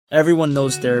Everyone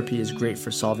knows therapy is great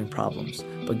for solving problems,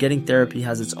 but getting therapy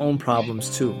has its own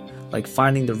problems too, like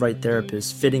finding the right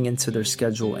therapist, fitting into their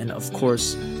schedule, and of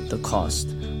course, the cost.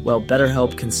 Well,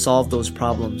 BetterHelp can solve those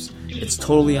problems. It's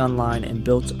totally online and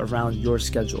built around your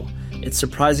schedule. It's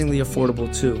surprisingly affordable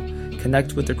too.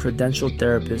 Connect with a credentialed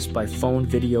therapist by phone,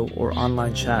 video, or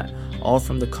online chat, all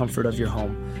from the comfort of your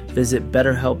home. Visit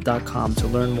BetterHelp.com to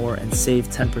learn more and save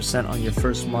 10% on your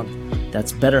first month.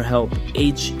 That's BetterHelp,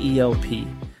 H-E-L-P.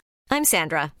 I'm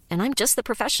Sandra, and I'm just the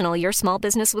professional your small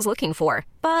business was looking for.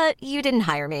 But you didn't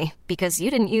hire me because you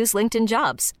didn't use LinkedIn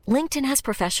Jobs. LinkedIn has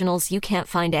professionals you can't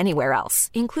find anywhere else,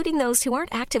 including those who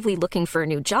aren't actively looking for a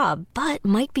new job, but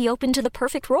might be open to the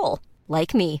perfect role,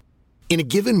 like me. In a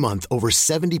given month, over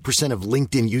 70% of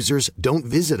LinkedIn users don't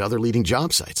visit other leading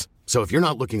job sites. So if you're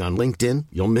not looking on LinkedIn,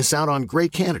 you'll miss out on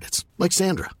great candidates like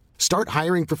Sandra. Start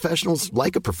hiring professionals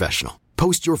like a professional.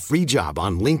 Post your free job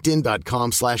on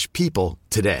linkedin.com/people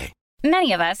today.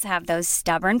 Many of us have those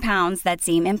stubborn pounds that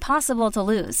seem impossible to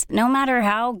lose, no matter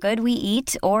how good we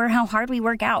eat or how hard we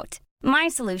work out. My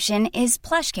solution is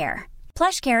PlushCare.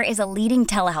 PlushCare is a leading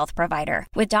telehealth provider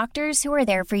with doctors who are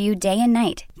there for you day and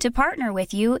night to partner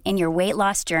with you in your weight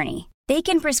loss journey. They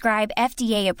can prescribe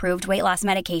FDA-approved weight loss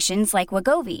medications like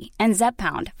Wegovy and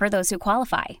Zepbound for those who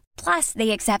qualify. Plus,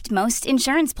 they accept most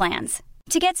insurance plans.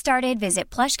 To get started, visit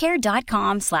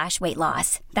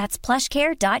plushcare.com/weightloss. That's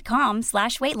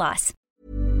plushcare.com/weightloss.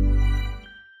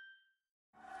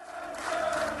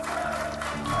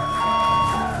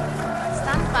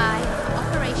 Stand by for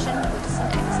Operation Woodson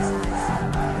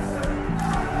exercise.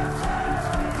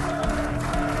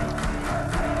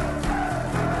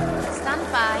 Stand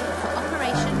by for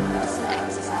Operation Woodson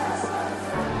exercise.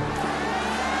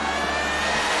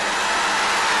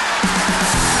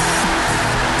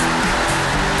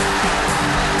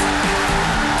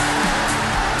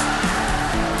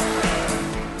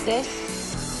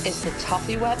 This is the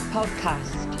Toffee Web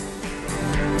Podcast.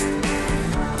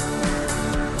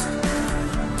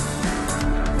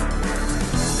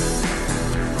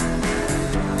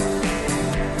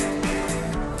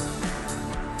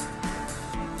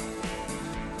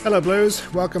 Hello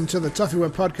Blues, welcome to the Toffee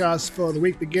Web Podcast for the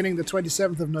week beginning the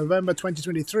 27th of November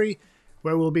 2023,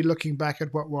 where we'll be looking back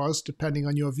at what was, depending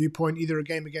on your viewpoint, either a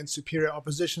game against superior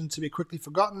opposition to be quickly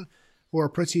forgotten, or a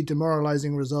pretty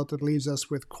demoralizing result that leaves us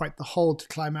with quite the hole to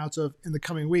climb out of in the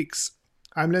coming weeks.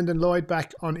 I'm Lyndon Lloyd,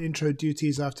 back on intro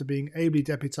duties after being ably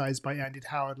deputized by Andy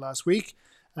Howard last week.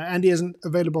 Andy isn't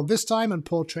available this time, and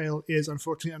Paul Trail is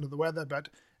unfortunately under the weather, but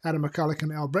Adam McCulloch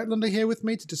and Al Bretland are here with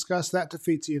me to discuss that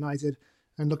defeat to United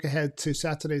and look ahead to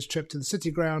Saturday's trip to the City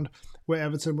Ground, where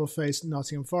Everton will face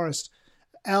Nottingham Forest.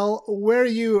 Al, where are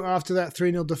you after that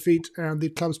 3-0 defeat and the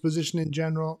club's position in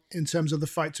general in terms of the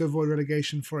fight to avoid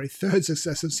relegation for a third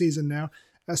successive season now,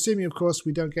 assuming, of course,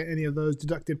 we don't get any of those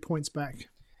deducted points back?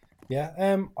 Yeah,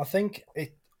 I think the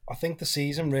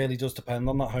season really does depend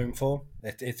on that home form.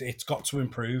 It's got to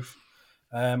improve.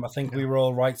 I think we were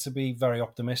all right to be very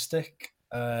optimistic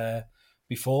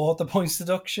before the points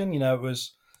deduction. You know,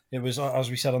 it was as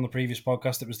we said on the previous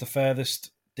podcast, it was the furthest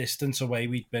distance away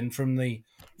we'd been from the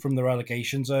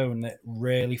relegation zone. It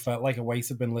really felt like a weight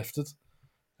had been lifted.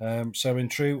 So in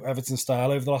true Everton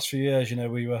style over the last few years, you know,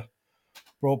 we were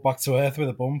brought back to earth with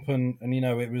a bump, and you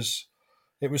know, it was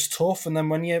tough. And then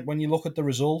when you look at the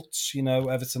results, you know,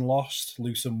 Everton lost,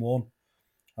 Luton won,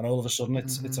 and all of a sudden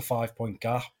it's a 5-point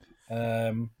gap.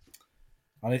 And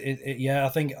I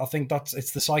think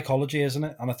it's the psychology, isn't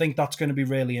it? And I think that's going to be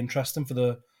really interesting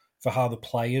for how the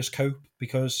players cope,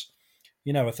 because,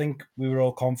 you know, I think we were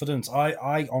all confident.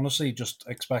 I honestly just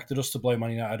expected us to blow Man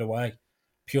United away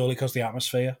purely because the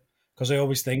atmosphere. Because I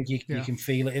always think you can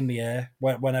feel it in the air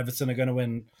when Everton are going to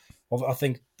win. I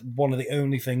think one of the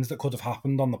only things that could have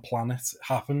happened on the planet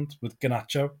happened with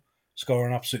Garnacho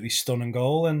scoring an absolutely stunning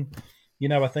goal. And, you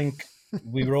know, I think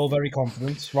we were all very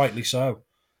confident, rightly so.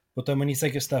 But then when you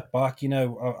take a step back, you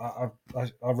know, I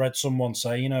read someone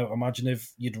say, you know, imagine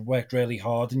if you'd worked really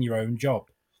hard in your own job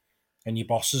and your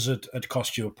bosses had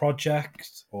cost you a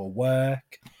project or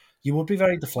work, you would be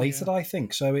very deflated, I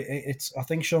think. So I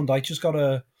think Sean Dyche's got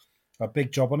a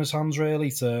big job on his hands, really,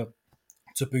 to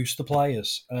boost the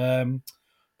players.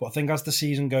 But I think as the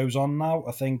season goes on now,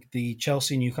 I think the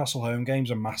Chelsea-Newcastle home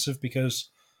games are massive, because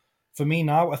for me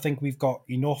now, I think we've got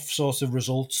enough sort of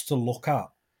results to look at.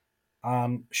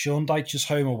 And Sean Dyche's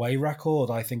home away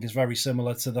record, I think, is very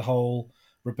similar to the whole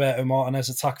Roberto Martinez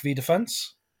attack v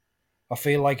defence. I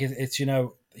feel like it's, you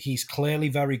know, he's clearly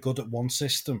very good at one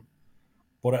system,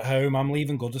 but at home, I'm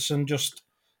leaving Goodison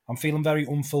I'm feeling very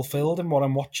unfulfilled in what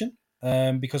I'm watching.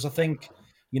 Because I think,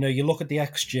 you know, you look at the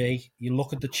XG, you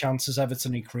look at the chances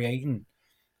Everton are creating,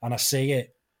 and I see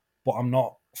it, but I'm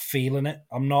not feeling it.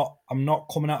 I'm not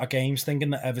coming out of games thinking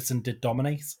that Everton did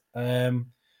dominate.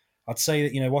 I'd say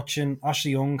that, watching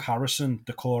Ashley Young, Harrison,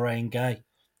 Decore, and Gay,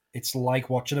 it's like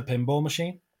watching a pinball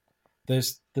machine.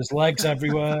 There's legs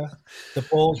everywhere. The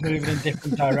ball's moving in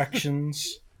different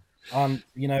directions, and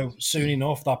soon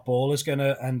enough that ball is going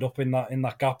to end up in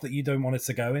that gap that you don't want it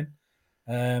to go in.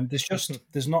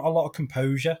 There's not a lot of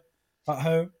composure at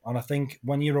home, and I think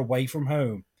when you're away from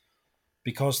home,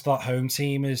 because that home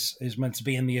team is meant to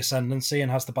be in the ascendancy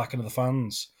and has the backing of the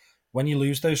fans, when you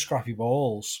lose those scrappy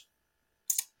balls,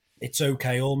 it's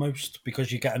okay almost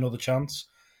because you get another chance.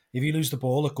 If you lose the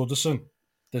ball at Goodison,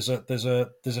 there's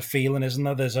a feeling, isn't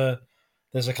there?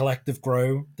 There's a collective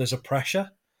groan. There's a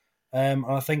pressure, and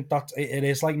I think that it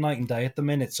is like night and day at the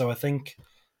minute. So I think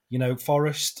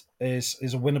Forest is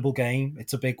a winnable game.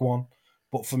 It's a big one,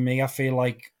 but for me, I feel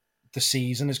like the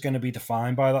season is going to be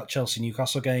defined by that Chelsea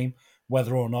Newcastle game.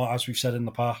 Whether or not, as we've said in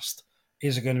the past,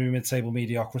 is it going to be mid-table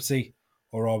mediocrity,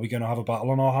 or are we going to have a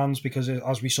battle on our hands? Because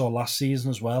as we saw last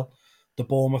season as well, the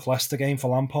Bournemouth-Leicester game for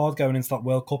Lampard going into that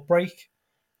World Cup break,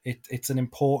 it's an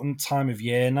important time of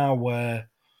year now where,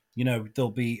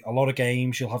 there'll be a lot of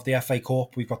games. You'll have the FA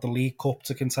Cup. We've got the League Cup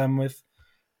to contend with.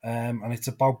 And it's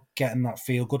about getting that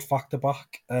feel-good factor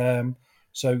back.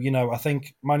 So, I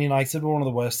think Man United were one of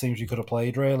the worst teams you could have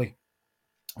played, really.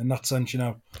 In that sense,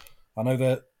 I know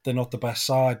that they're not the best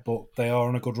side, but they are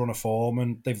on a good run of form,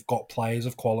 and they've got players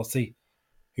of quality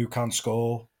who can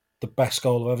score the best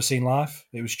goal I've ever seen live.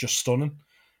 It was just stunning.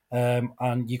 And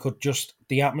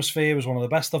the atmosphere was one of the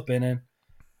best I've been in.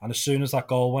 And as soon as that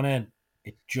goal went in,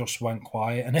 it just went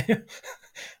quiet. And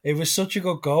it was such a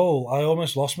good goal. I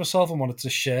almost lost myself and wanted to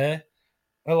share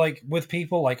with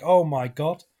people, like, oh my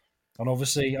God. And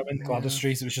obviously, I'm in Gladys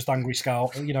Street. It was just angry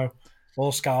scowl,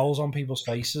 all scowls on people's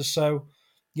faces. So,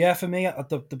 yeah, for me,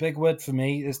 the big word for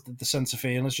me is the sense of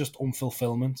feeling is just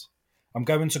unfulfillment. I'm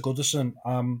going to Goodison.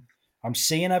 I'm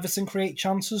seeing Everton create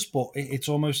chances, but it's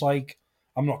almost like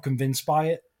I'm not convinced by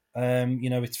it.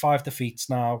 It's 5 defeats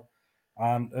now,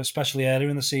 and especially earlier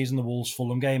in the season, the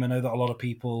Wolves-Fulham game. I know that a lot of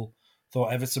people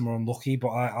thought Everton were unlucky, but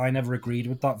I never agreed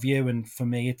with that view. And for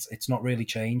me, it's not really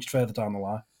changed further down the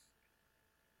line.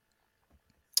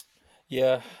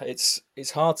 Yeah, it's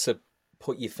hard to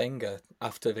put your finger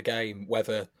after the game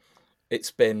whether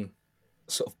it's been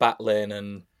sort of battling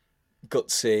and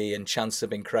gutsy and chances have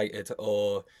been created,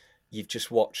 or you've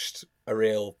just watched a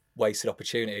real wasted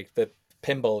opportunity. The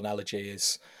pinball analogy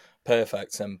is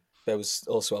perfect, and there was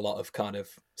also a lot of kind of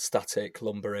static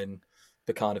lumbering,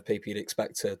 the kind of people you'd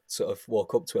expect to sort of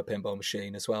walk up to a pinball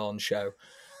machine as well on show.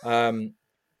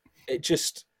 It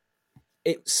just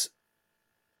it's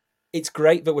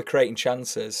great that we're creating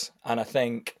chances, and I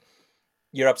think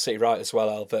you're absolutely right as well,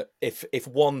 Al, that if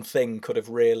one thing could have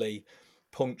really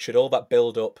punctured all that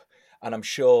build up, and I'm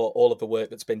sure all of the work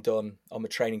that's been done on the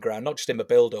training ground, not just in the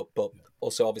build up, but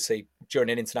also obviously during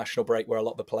an international break where a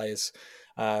lot of the players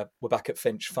were back at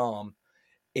Finch Farm,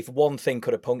 if one thing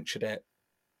could have punctured it,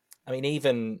 I mean,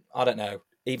 even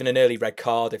an early red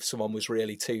card if someone was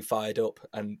really too fired up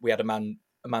and we had a man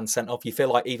sent off, you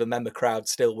feel like even then the crowd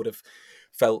still would have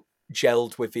felt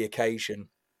gelled with the occasion.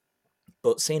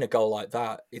 But seeing a goal like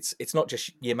that, it's not just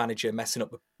your manager messing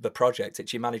up the project,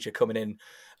 it's your manager coming in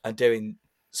and doing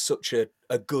such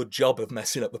a good job of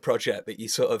messing up the project that you're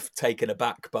sort of taken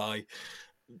aback by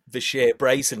the sheer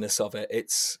brazenness of it.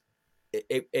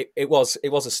 It was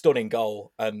a stunning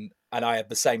goal, and I had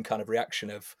the same kind of reaction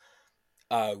of,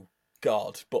 oh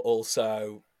God, but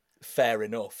also fair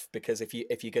enough, because if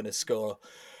you're going to score,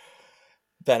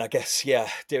 then I guess, yeah,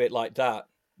 do it like that.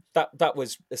 That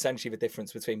was essentially the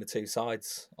difference between the two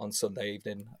sides on Sunday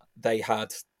evening. They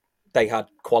had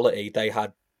quality, they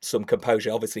had some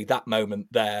composure. Obviously, that moment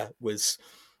there was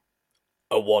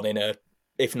a one in a,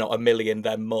 if not a million,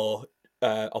 then more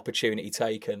opportunity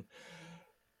taken.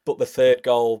 But the third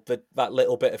goal, that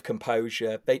little bit of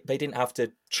composure, they didn't have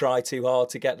to try too hard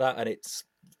to get that, and it's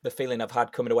the feeling I've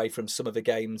had coming away from some of the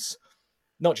games,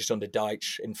 not just under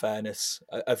Deitch, in fairness,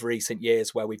 of recent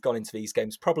years, where we've gone into these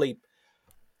games, probably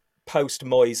post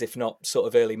Moyes, if not sort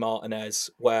of early Martinez,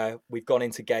 where we've gone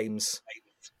into games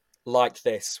like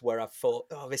this, where I've thought,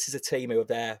 oh, this is a team who are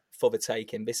there for the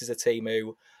taking. This is a team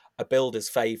who are billed as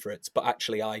favourites, but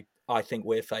actually I think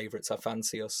we're favourites. I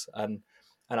fancy us. And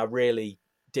I really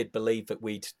did believe that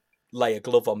we'd lay a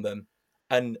glove on them.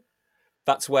 And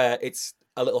that's where it's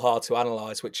a little hard to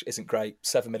analyse, which isn't great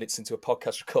 7 minutes into a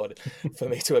podcast record for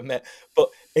me to admit. But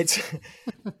it's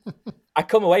I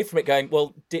come away from it going,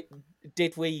 well,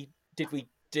 did we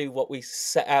do what we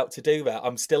set out to do there?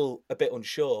 I'm still a bit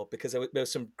unsure, because there were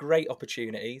some great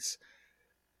opportunities.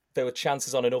 There were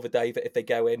chances on another day that if they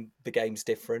go in, the game's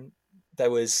different.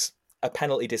 There was a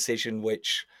penalty decision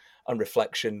which, on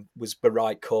reflection, was the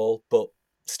right call, but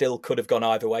still could have gone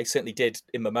either way. Certainly did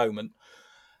in the moment.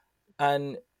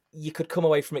 And you could come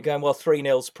away from it going, well,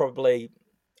 3-0's probably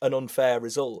an unfair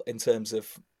result in terms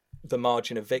of the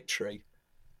margin of victory.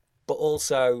 But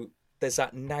also there's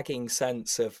that nagging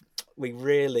sense of we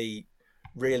really,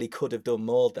 really could have done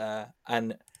more there.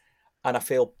 And I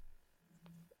feel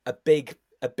a big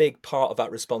part of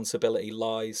that responsibility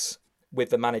lies with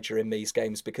the manager in these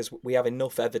games, because we have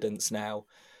enough evidence now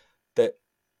that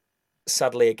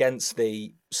sadly against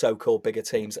the so-called bigger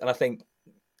teams, and I think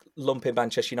lumping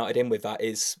Manchester United in with that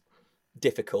is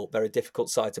difficult. They're a difficult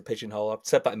side to pigeonhole. I've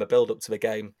said that in the build-up to the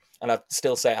game, and I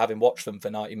still say it having watched them for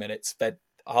 90 minutes. They're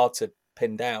hard to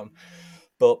pin down,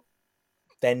 but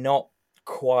they're not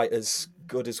quite as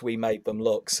good as we made them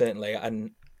look, certainly.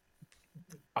 And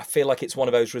I feel like it's one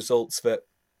of those results that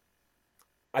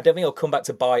I don't think it'll come back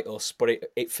to bite us, but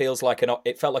it felt like an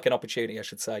opportunity, I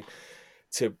should say,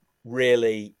 to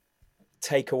really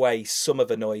take away some of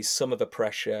the noise, some of the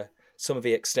pressure, some of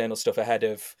the external stuff ahead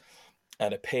of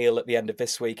an appeal at the end of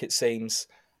this week, it seems.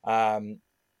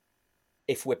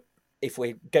 If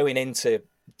we're going into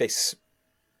this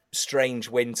strange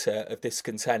winter of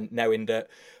discontent, knowing that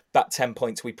 10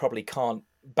 points we probably can't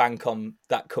bank on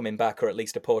that coming back, or at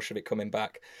least a portion of it coming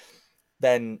back,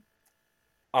 then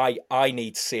I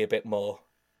need to see a bit more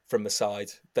from the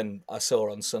side than I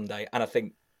saw on Sunday. And I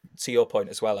think, to your point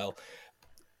as well, El,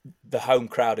 the home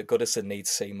crowd at Goodison needs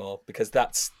to see more, because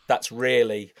that's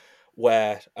really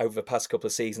where over the past couple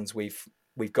of seasons we've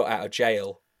got out of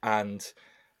jail, and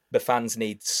the fans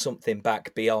need something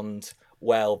back beyond,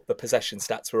 well, the possession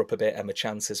stats were up a bit and the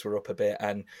chances were up a bit,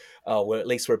 and at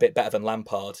least we're a bit better than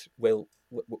Lampard. We're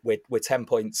 10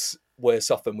 points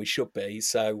worse off than we should be,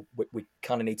 so we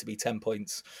kind of need to be 10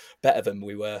 points better than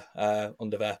we were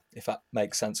under there, if that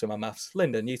makes sense with my maths.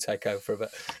 Lyndon, you take over for a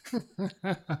bit.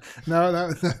 No,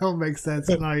 that all makes sense,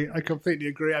 and I completely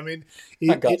agree. I mean,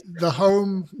 the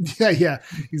home, yeah,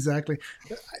 exactly.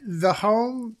 The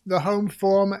home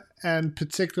form, and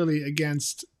particularly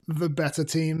against the better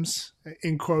teams,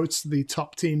 in quotes, the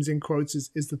top teams in quotes,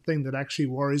 is the thing that actually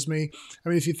worries me. I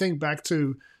mean, if you think back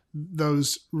to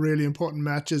those really important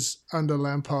matches under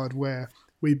Lampard, where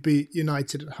we beat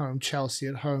United at home, Chelsea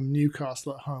at home,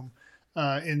 Newcastle at home,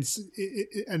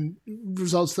 and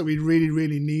results that we really,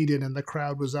 really needed, and the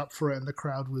crowd was up for it, and the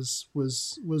crowd was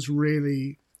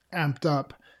really amped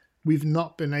up. We've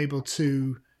not been able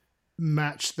to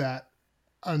match that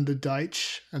under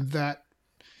Deitch, and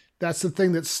that's the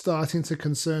thing that's starting to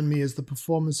concern me, is the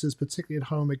performances, particularly at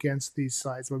home against these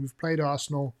sides, where we've played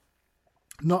Arsenal,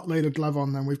 not laid a glove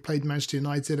on them. We've played Manchester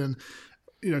United and,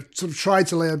 sort of tried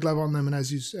to lay a glove on them, and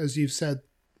as you've said,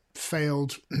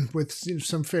 failed with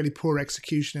some fairly poor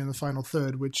execution in the final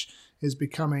third, which is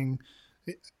becoming,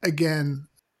 again,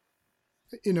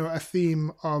 a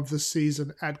theme of the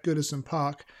season at Goodison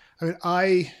Park. I mean,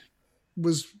 I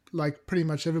was like pretty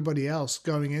much everybody else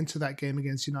going into that game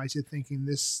against United, thinking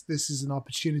this is an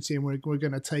opportunity and we're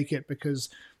going to take it, because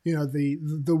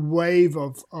the wave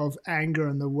of anger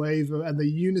and the wave and the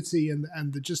unity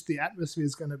and just the atmosphere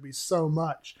is going to be so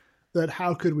much that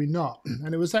how could we not?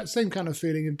 And it was that same kind of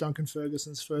feeling in Duncan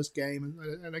Ferguson's first game,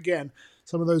 and again,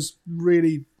 some of those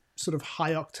really sort of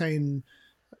high octane,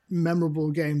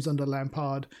 memorable games under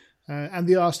Lampard, and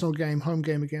the Arsenal game, home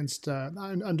game against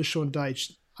under Sean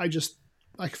Dyche.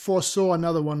 I foresaw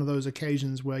another one of those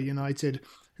occasions where United,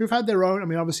 who've had their own, I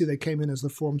mean, obviously they came in as the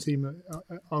form team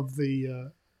of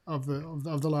the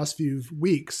last few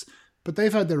weeks, but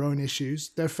they've had their own issues.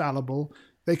 They're fallible.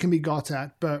 They can be got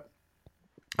at. But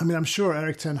I mean, I'm sure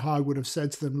Eric Ten Hag would have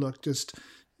said to them, look, just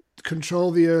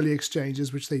control the early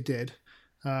exchanges, which they did.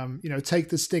 Take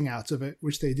the sting out of it,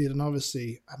 which they did. And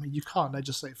obviously, I mean, you can't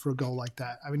legislate for a goal like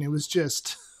that. I mean, it was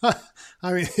just,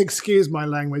 I mean, excuse my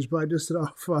language, but I just said, oh,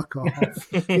 fuck off.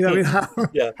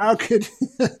 How could,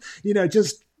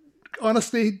 just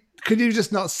honestly, could you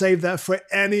just not save that for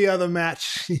any other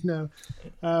match,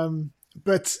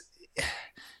 But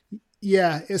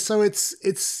yeah, so it's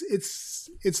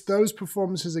those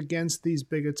performances against these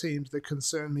bigger teams that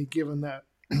concern me, given that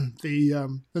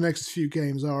the next few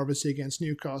games are obviously against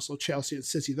Newcastle, Chelsea, and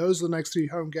City. Those are the next 3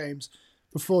 home games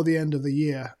before the end of the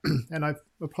year. And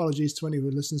apologies to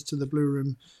anyone who listens to the Blue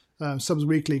Room Subs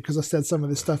Weekly, because I said some of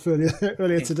this stuff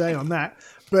earlier today on that.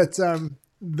 But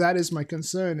that is my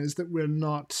concern, is that we're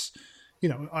not,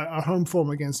 our home form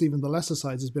against even the lesser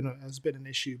sides has been an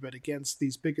issue, but against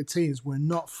these bigger teams, we're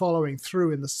not following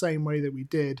through in the same way that we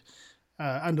did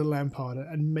under Lampard,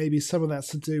 and maybe some of that's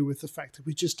to do with the fact that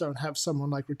we just don't have someone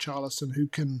like Richarlison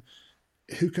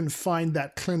who can find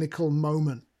that clinical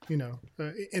moment,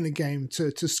 in a game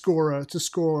to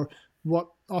score what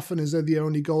often is the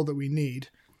only goal that we need.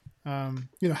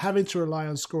 Having to rely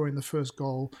on scoring the first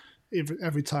goal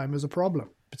every time is a problem,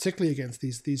 particularly against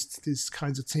these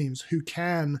kinds of teams who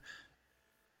can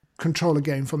control a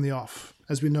game from the off,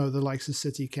 as we know the likes of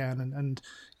City can, and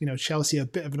Chelsea are a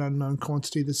bit of an unknown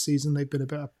quantity this season. They've been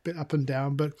a bit up and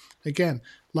down, but again,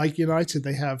 like United,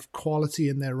 they have quality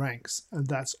in their ranks, and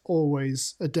that's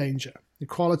always a danger. The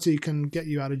quality can get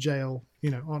you out of jail,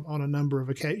 on a number of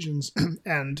occasions,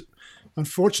 and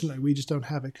unfortunately, we just don't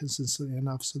have it consistently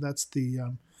enough. So that's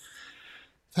the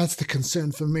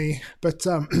concern for me. But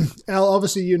Al,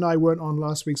 obviously you and I weren't on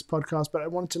last week's podcast, but I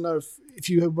wanted to know if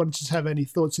you wanted to have any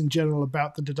thoughts in general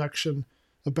about the deduction,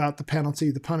 about the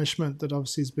penalty, the punishment that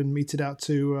obviously has been meted out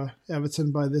to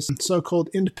Everton by this so-called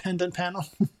independent panel.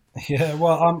 Yeah,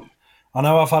 well, I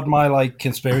know I've had my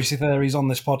conspiracy theories on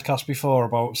this podcast before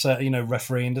about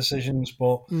refereeing decisions,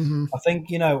 but I think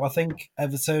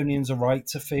Evertonians are right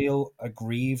to feel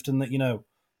aggrieved, and that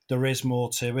there is more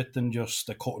to it than just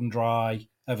a cut and dry.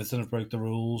 Everton have broke the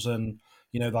rules, and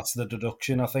that's the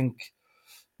deduction. I think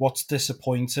what's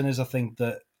disappointing is I think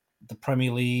that the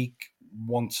Premier League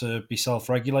want to be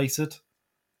self-regulated.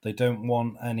 They don't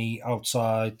want any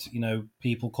outside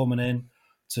people coming in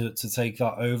to take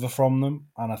that over from them.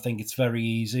 And I think it's very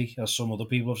easy, as some other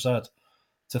people have said,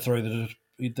 to throw the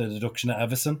deduction at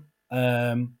Everton.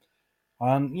 And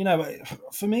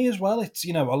for me as well, it's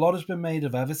a lot has been made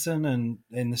of Everton and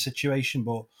in the situation,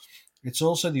 but it's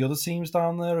also the other teams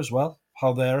down there as well,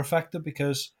 how they're affected,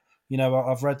 because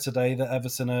I've read today that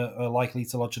Everton are likely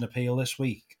to lodge an appeal this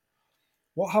week.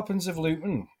 What happens if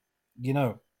Luton,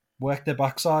 work their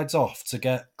backsides off to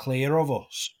get clear of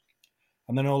us,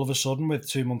 and then all of a sudden, with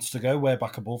 2 months to go, we're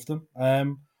back above them? I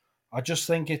just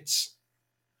think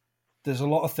there's a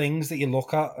lot of things that you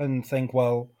look at and think,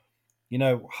 well,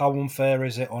 how unfair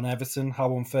is it on Everton?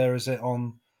 How unfair is it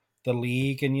on the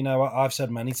league? And, I've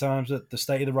said many times that the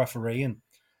state of the refereeing,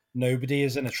 nobody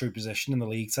is in a true position in the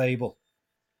league table.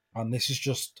 And this is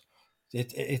just,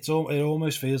 it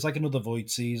almost feels like another void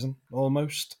season,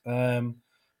 almost,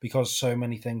 because so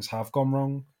many things have gone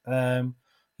wrong. I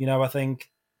think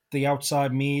the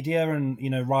outside media and,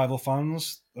 rival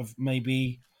fans have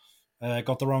maybe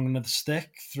got the wrong end of the stick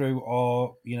through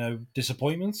our,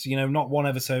 disappointments. Not one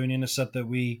Evertonian has said that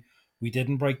we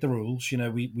didn't break the rules.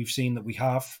 We've seen that we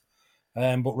have.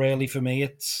 But really, for me,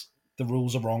 it's the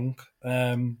rules are wrong.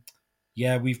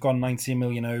 We've gone 19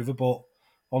 million over, but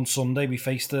on Sunday we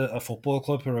faced a football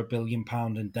club who are £1 billion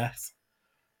in debt,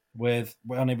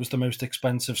 and it was the most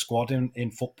expensive squad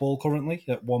in football currently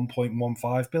at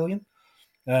 1.15 billion.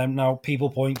 Now, people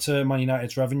point to Man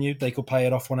United's revenue. They could pay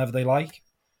it off whenever they like.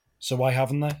 So why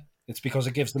haven't they? It's because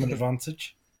it gives them an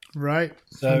advantage. Right,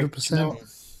 So,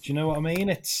 100%. Do you know what I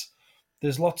mean?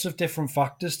 There's lots of different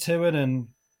factors to it. And,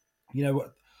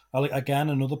 again,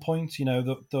 another point,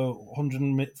 the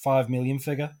 105 million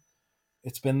figure,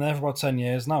 it's been there for about 10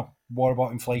 years now. What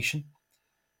about inflation?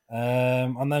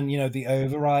 And then, the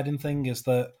overriding thing is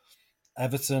that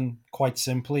Everton, quite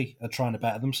simply, are trying to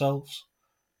better themselves.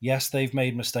 Yes, they've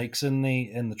made mistakes in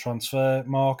the transfer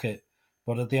market,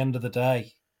 but at the end of the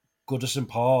day, Goodison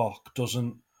Park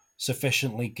doesn't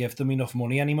sufficiently give them enough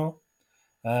money anymore.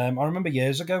 I remember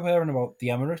years ago hearing about the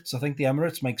Emirates. I think the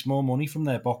Emirates makes more money from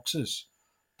their boxes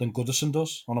than Goodison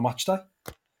does on a match day.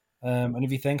 And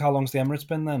if you think how long's the Emirates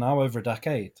been there now, over a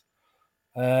decade.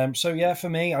 So yeah, for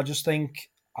me, I just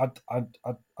think I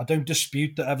don't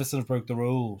dispute that Everton have broke the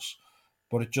rules,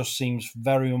 but it just seems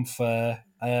very unfair.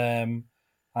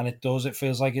 And it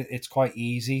feels like it's quite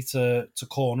easy to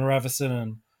corner Everton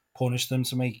and punish them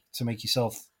to make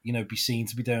yourself, be seen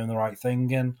to be doing the right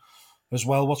thing. And as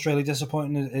well, what's really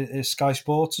disappointing is Sky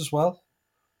Sports as well.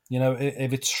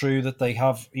 If it's true that they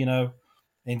have,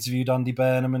 interviewed Andy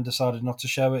Burnham and decided not to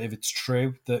show it, if it's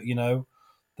true that,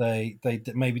 they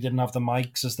maybe didn't have the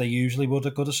mics as they usually would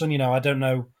at Goodison. I don't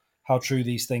know how true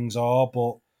these things are,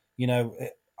 but,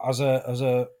 as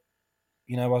a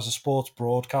sports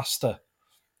broadcaster,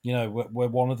 we're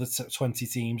one of the 20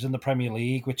 teams in the Premier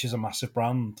League, which is a massive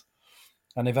brand.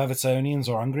 And if Evertonians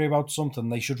are angry about something,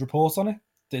 they should report on it.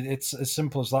 It's as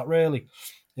simple as that, really.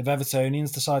 If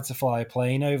Evertonians decide to fly a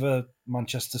plane over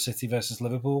Manchester City versus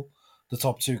Liverpool, the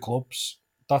top two clubs,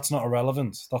 that's not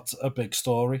irrelevant. That's a big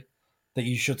story that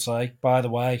you should say, by the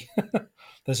way,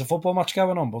 there's a football match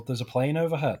going on, but there's a plane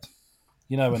overhead,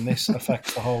 and this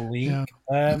affects the whole league.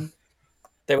 Yeah.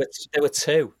 There were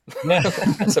two. Yeah,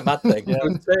 That's a mad thing. yeah,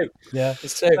 There were two. yeah.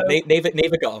 There's two.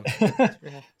 Neither got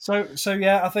them. So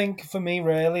yeah, I think for me,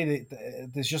 really,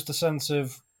 there's just a sense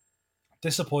of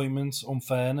disappointment,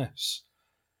 unfairness,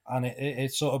 and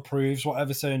it sort of proves what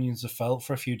Evertonians have felt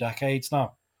for a few decades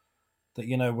now, that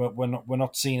we're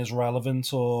not seen as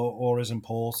relevant or as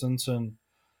important, and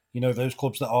those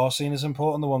clubs that are seen as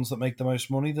important, the ones that make the most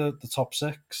money, the top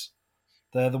six,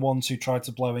 they're the ones who tried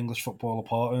to blow English football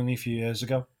apart only a few years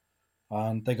ago,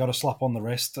 and they got a slap on the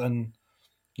wrist. And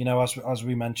as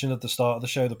we mentioned at the start of the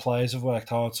show, the players have worked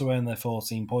hard to earn their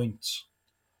 14 points,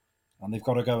 and they've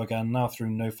got to go again now through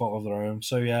no fault of their own.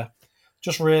 So yeah,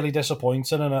 just really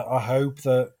disappointing, and I hope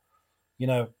that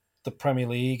the Premier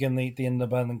League and the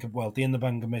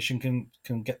independent commission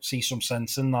can see some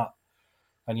sense in that,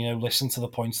 and listen to the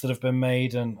points that have been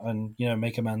made, and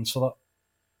make amends for that.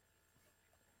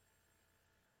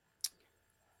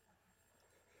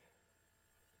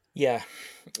 Yeah,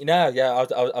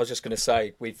 I was just going to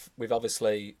say we've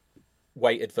obviously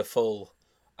waited the full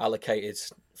allocated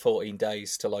 14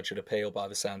 days to lodge an appeal by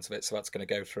the sounds of it, so that's going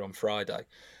to go through on Friday.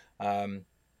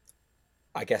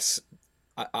 I guess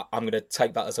I'm going to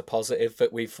take that as a positive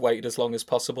that we've waited as long as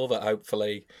possible. That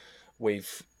hopefully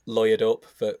we've lawyered up,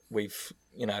 that we've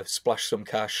splashed some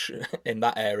cash in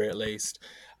that area at least,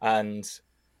 and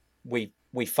we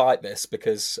fight this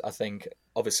because I think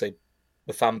obviously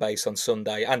the fan base on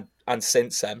Sunday and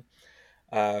since then,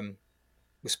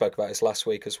 we spoke about this last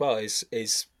week as well,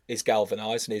 is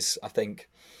galvanised and is, I think,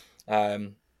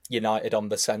 united on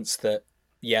the sense that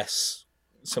yes,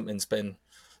 something's been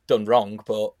done wrong,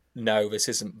 but no, this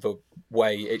isn't the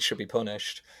way it should be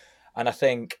punished. And I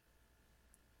think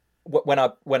when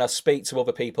I speak to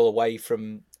other people away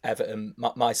from Everton,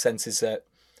 my sense is that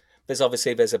there's a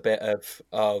bit of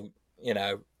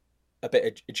a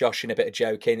bit of joshing, a bit of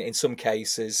joking. In some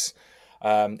cases,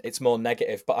 it's more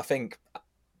negative, but I think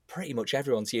pretty much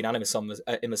everyone's unanimous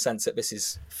in the sense that this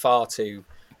is far too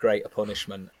great a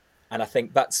punishment, and I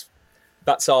think that's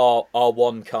our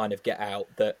one kind of get out.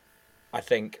 That I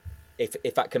think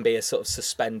if that can be a sort of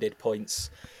suspended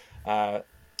points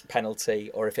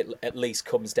penalty, or if it at least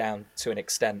comes down to an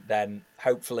extent, then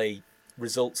hopefully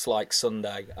results like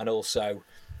Sunday,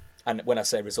 and when I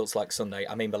say results like Sunday,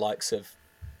 I mean the likes of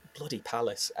bloody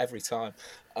Palace every time.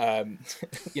 That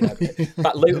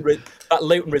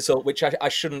Luton result, which I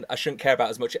shouldn't care about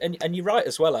as much. And you're right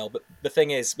as well, El. But the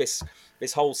thing is, this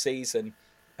whole season,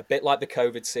 a bit like the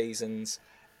COVID seasons,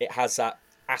 it has that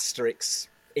asterisk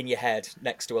in your head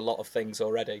next to a lot of things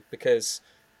already, because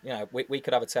we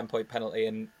could have a 10-point penalty,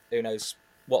 and who knows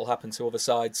what will happen to other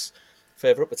sides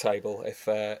further up the table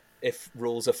if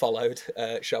rules are followed,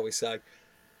 shall we say?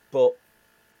 But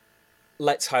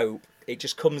let's hope it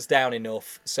just comes down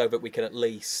enough so that we can at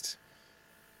least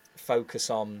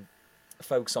focus on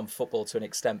football to an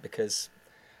extent, because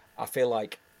I feel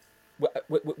like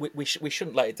we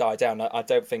shouldn't let it die down. I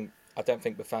don't think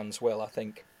the fans will. I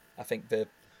think the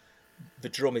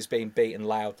drum is being beaten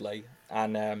loudly,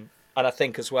 and I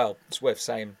think as well it's worth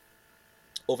saying,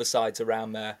 other sides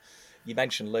around there. You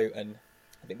mentioned Luton.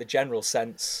 I think the general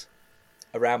sense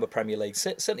around the Premier League,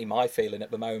 certainly my feeling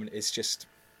at the moment, is just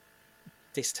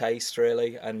distaste,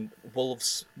 really. And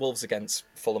Wolves against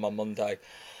Fulham on Monday.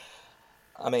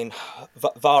 I mean,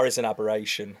 VAR is an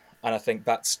aberration, and I think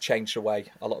that's changed the way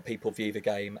a lot of people view the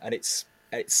game, and it's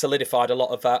solidified a lot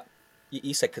of that.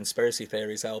 You said conspiracy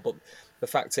theories, El, but the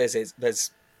fact is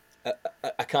there's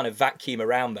a kind of vacuum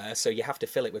around there, so you have to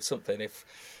fill it with something. If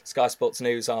Sky Sports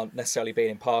News aren't necessarily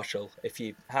being impartial, if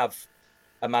you have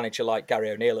a manager like Gary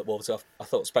O'Neill at Wolves, I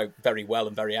thought spoke very well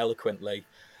and very eloquently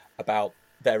about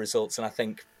their results, and I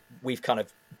think we've kind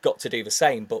of got to do the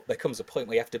same. But there comes a point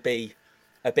where you have to be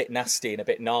a bit nasty and a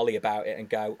bit gnarly about it and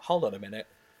go, hold on a minute,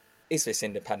 is this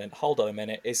independent? Hold on a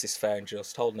minute, is this fair and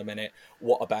just? Hold on a minute,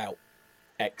 what about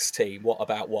X team? What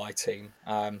about Y team?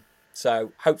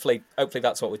 So hopefully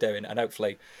that's what we're doing, and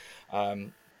hopefully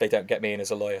they don't get me in as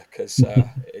a lawyer, because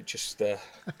it just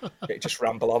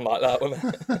ramble on like that, wouldn't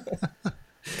it?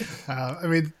 I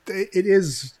mean, it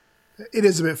is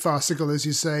a bit farcical, as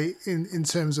you say, in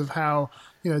terms of how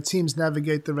teams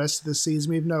navigate the rest of the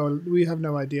season. We have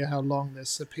no idea how long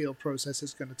this appeal process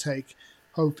is going to take.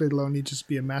 Hopefully, it'll only just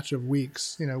be a matter of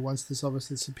weeks. Once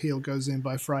this appeal goes in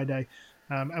by Friday,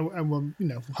 and we'll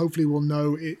hopefully we'll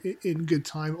know in good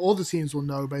time. All the teams will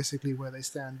know basically where they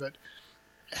stand. But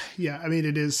yeah, I mean,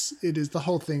 it is the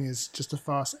whole thing is just a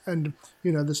farce. And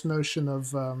this notion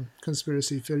of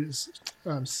conspiracy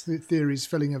theories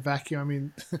filling a vacuum. I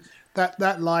mean,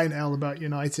 that line, El, about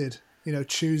United,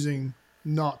 choosing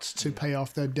not to pay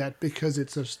off their debt because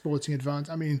it's a sporting advantage.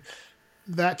 I mean,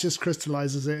 that just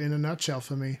crystallizes it in a nutshell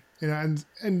for me. And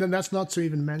then that's not to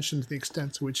even mention the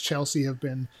extent to which Chelsea have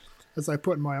been, as I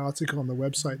put in my article on the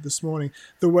website this morning,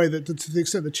 the way that to the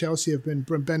extent that Chelsea have been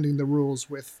bending the rules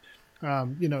with,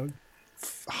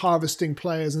 harvesting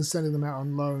players and sending them out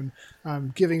on loan,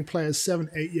 giving players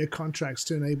 7-8 year contracts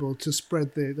to enable to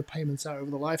spread the payments out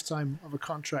over the lifetime of a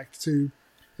contract to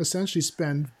essentially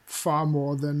spend far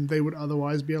more than they would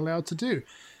otherwise be allowed to do.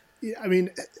 I mean,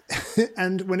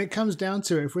 and when it comes down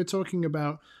to it, if we're talking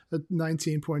about a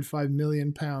 £19.5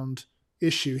 million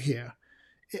issue here,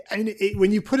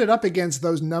 when you put it up against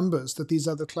those numbers that these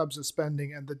other clubs are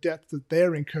spending and the debt that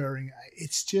they're incurring,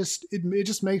 it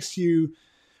just makes you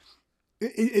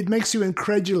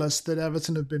incredulous that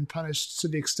Everton have been punished to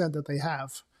the extent that they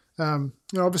have.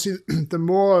 Obviously, the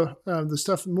more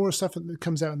stuff that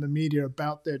comes out in the media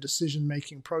about their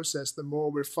decision-making process, the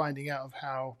more we're finding out of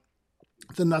how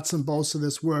the nuts and bolts of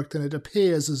this worked, and it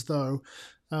appears as though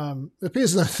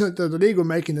the league were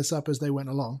making this up as they went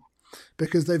along,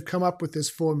 because they've come up with this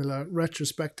formula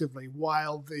retrospectively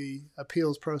while the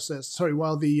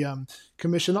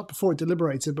commission, not before it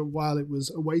deliberated, but while it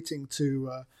was awaiting to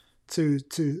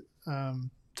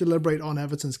deliberate on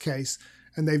Everton's case,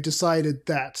 and they've decided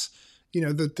that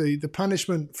that the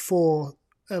punishment for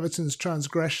Everton's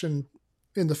transgression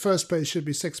in the first place should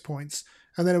be 6 points,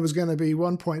 and then it was going to be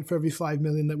 1 point for every 5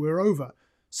 million that we were over.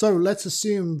 So let's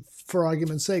assume, for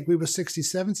argument's sake, we were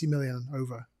 60-70 million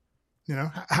over.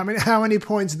 How many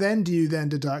points then do you then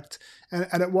deduct, and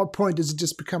at what point does it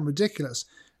just become ridiculous?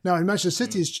 Now, in Manchester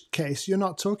City's case, you're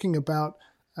not talking about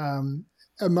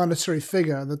a monetary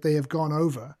figure that they have gone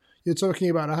over. You're talking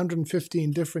about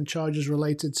 115 different charges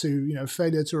related to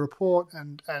failure to report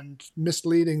and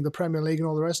misleading the Premier League and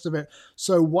all the rest of it.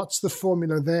 So what's the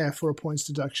formula there for a points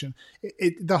deduction?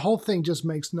 The whole thing just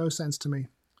makes no sense to me.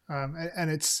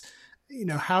 And it's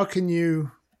how can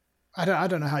you? I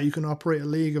don't know how you can operate a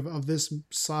league of this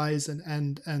size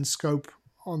and scope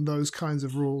on those kinds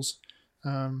of rules.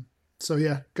 So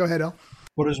yeah, go ahead, Al.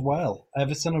 But as well,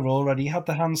 Everton have already had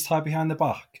their hands tied behind the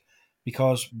back,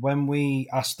 because when we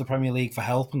asked the Premier League for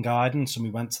help and guidance and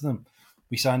we went to them,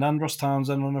 we signed Andros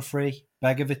Townsend on a free,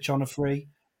 Begovic on a free,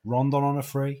 Rondon on a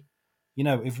free.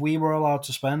 If we were allowed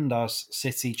to spend, as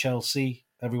City, Chelsea,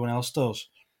 everyone else does,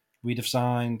 we'd have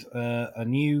signed a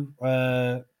new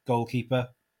goalkeeper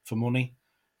for money.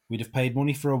 We'd have paid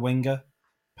money for a winger,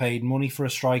 paid money for a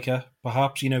striker.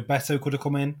 Perhaps, Beto could have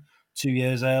come in 2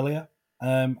 years earlier.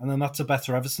 And then that's a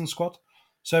better Everton squad.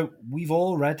 So we've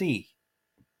already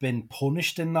been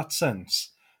punished in that sense,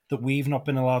 that we've not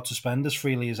been allowed to spend as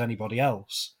freely as anybody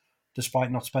else,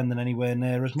 despite not spending anywhere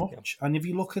near as much. Yeah. And if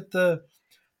you look at the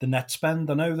net spend,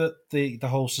 I know that the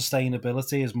whole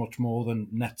sustainability is much more than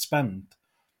net spend,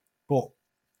 but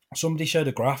somebody showed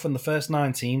a graph, and the first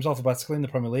 9 teams alphabetically in the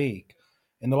Premier League,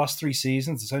 in the last 3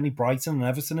 seasons, it's only Brighton and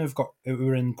Everton who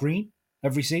are in green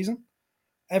every season.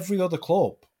 Every other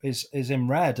club is in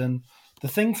red. And the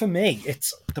thing for me,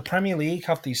 it's the Premier League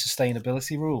have these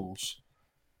sustainability rules,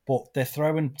 but they're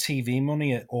throwing TV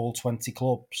money at all 20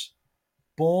 clubs.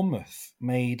 Bournemouth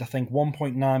made, I think,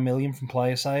 1.9 million from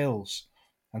player sales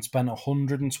and spent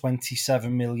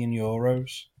 127 million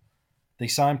euros. They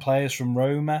signed players from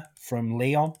Roma, from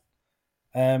Lyon.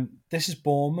 This is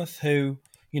Bournemouth, who,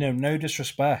 no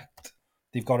disrespect,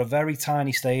 they've got a very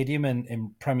tiny stadium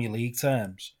in Premier League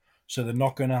terms, so they're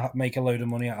not going to make a load of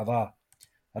money out of that.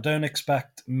 I don't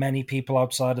expect many people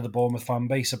outside of the Bournemouth fan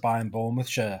base are buying Bournemouth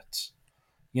shirts.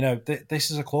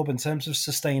 This is a club, in terms of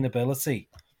sustainability,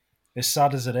 as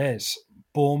sad as it is,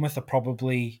 Bournemouth are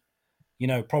probably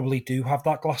do have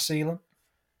that glass ceiling.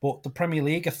 But the Premier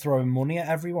League are throwing money at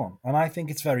everyone. And I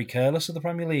think it's very careless of the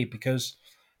Premier League, because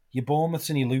your Bournemouths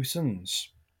and your Lutons,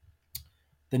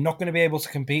 they're not going to be able to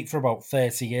compete for about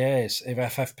 30 years if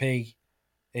FFP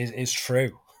is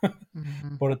true.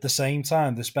 Mm-hmm. But at the same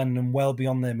time, they're spending well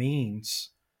beyond their means.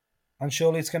 And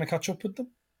surely it's going to catch up with them.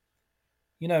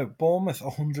 Bournemouth,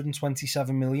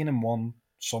 127 million in one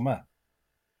summer.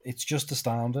 It's just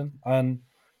astounding. And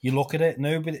you look at it,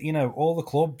 nobody, all the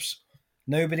clubs,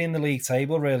 nobody in the league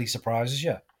table really surprises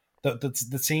you.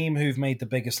 The team who've made the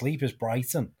biggest leap is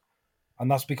Brighton. And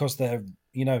that's because they're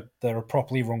a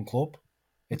properly run club.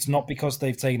 It's not because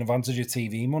they've taken advantage of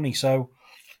TV money. So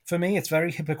for me, it's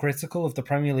very hypocritical of the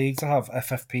Premier League to have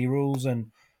FFP rules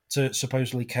and to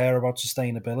supposedly care about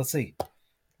sustainability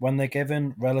when they're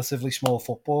giving relatively small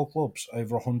football clubs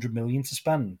over 100 million to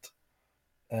spend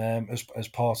as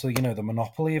part of the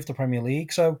monopoly of the Premier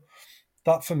League. So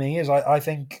that for me is, I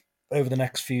think, over the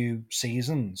next few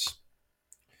seasons,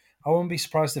 I wouldn't be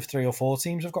surprised if 3 or 4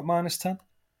 teams have got -10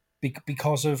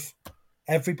 because of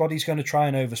everybody's going to try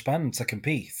and overspend to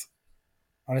compete,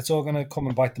 and it's all going to come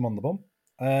and bite them on the bum.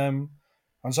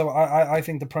 And so I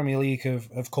think the Premier League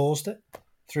have caused it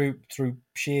through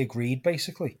sheer greed,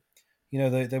 basically.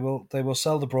 They will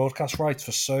sell the broadcast rights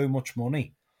for so much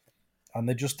money, and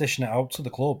they're just dishing it out to the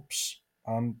clubs.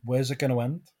 And where's it going to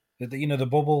end? The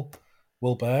bubble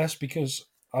will burst because,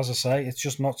 as I say, it's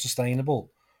just not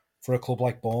sustainable for a club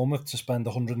like Bournemouth to spend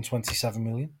 127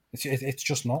 million. It's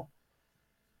just not.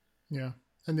 Yeah.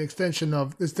 And the extension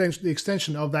of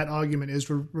that argument is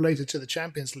related to the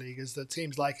Champions League, is that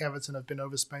teams like Everton have been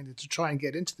overspending to try and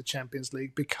get into the Champions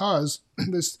League because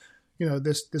this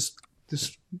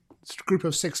group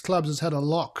of 6 clubs has had a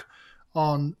lock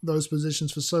on those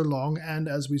positions for so long, and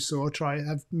as we saw,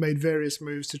 have made various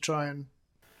moves to try and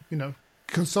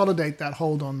consolidate that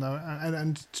hold on though,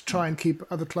 and to try and keep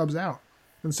other clubs out.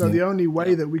 And so the only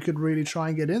way that we could really try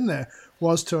and get in there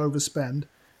was to overspend.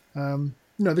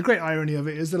 The great irony of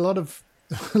it is that a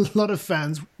lot of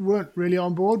fans weren't really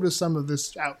on board with some of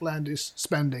this outlandish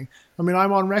spending. I mean,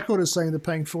 I'm on record as saying that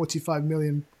paying £45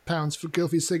 million for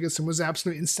Gylfi Sigurdsson was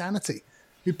absolute insanity.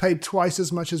 We paid twice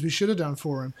as much as we should have done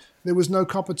for him. There was no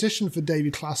competition for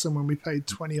David Klaassen when we paid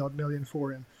 20-odd million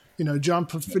for him. John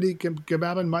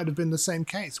Gababin might have been the same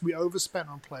case. We overspent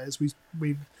on players.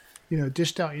 We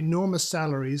dished out enormous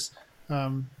salaries,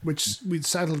 which we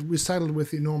saddled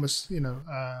with enormous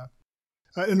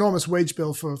wage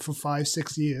bill for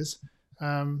 5-6 years.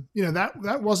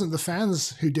 That wasn't the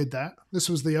fans who did that. This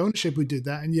was the ownership who did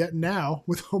that. And yet now,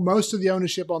 with most of the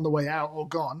ownership on the way out or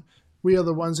gone, we are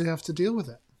the ones who have to deal with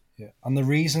it. Yeah, and the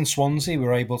reason Swansea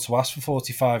were able to ask for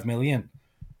 45 million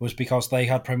was because they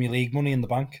had Premier League money in the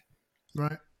bank.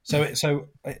 Right. So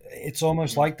it's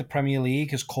almost like the Premier League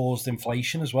has caused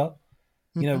inflation as well.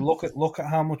 Look at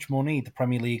how much money the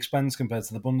Premier League spends compared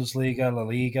to the Bundesliga, La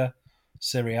Liga,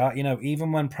 Serie A.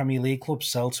 Even when Premier League clubs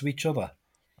sell to each other,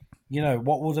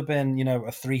 what would have been, a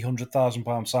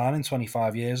 £300,000 signing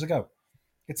 25 years ago?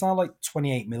 It's now like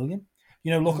 28 million.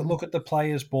 Look at the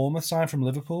players Bournemouth signed from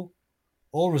Liverpool,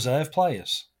 all reserve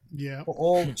players. Yeah.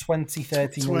 All 20,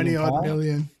 30 million. 20-odd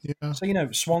million, yeah.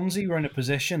 So, Swansea were in a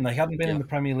position, they hadn't been in the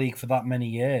Premier League for that many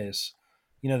years.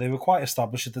 They were quite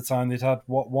established at the time. They'd had,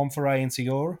 one foray into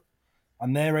Europe,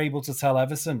 and they're able to tell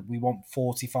Everton, we want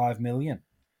 45 million.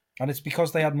 And it's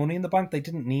because they had money in the bank. They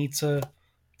didn't need to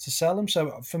sell them.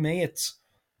 So, for me, it's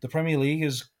the Premier League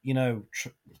is,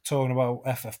 talking about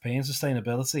FFP and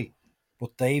sustainability,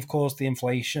 but they've caused the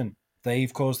inflation.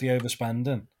 They've caused the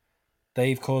overspending.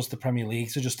 They've caused the Premier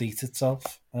League to just eat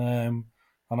itself. And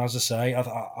as I say,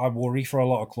 I worry for a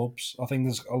lot of clubs. I think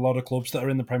there's a lot of clubs that are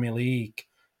in the Premier League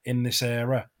in this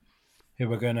era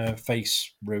who are going to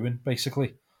face ruin,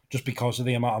 basically, just because of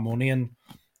the amount of money. And,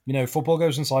 football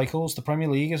goes in cycles. The Premier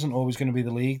League isn't always going to be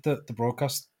the league that the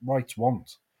broadcast rights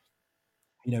want.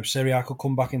 Serie A could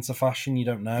come back into fashion. You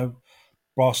don't know.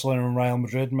 Barcelona and Real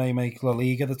Madrid may make La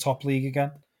Liga the top league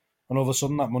again. And all of a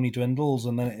sudden that money dwindles,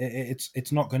 and then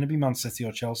it's not going to be Man City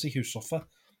or Chelsea who suffer.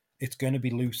 It's going to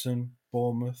be Luton,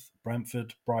 Bournemouth,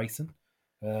 Brentford, Brighton,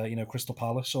 Crystal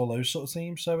Palace, all those sort of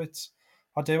teams. So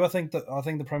I think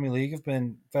the Premier League have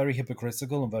been very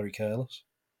hypocritical and very careless.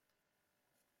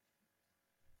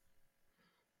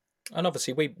 And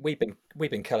obviously we've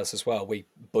been careless as well. We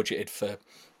budgeted for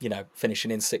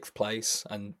finishing in 6th place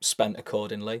and spent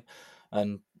accordingly.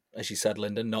 And as you said,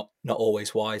 Lyndon, not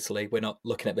always wisely. We're not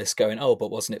looking at this going, oh,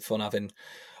 but wasn't it fun having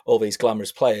all these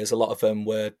glamorous players? A lot of them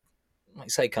were, like you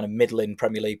say, kind of middling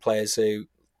Premier League players who,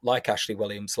 like Ashley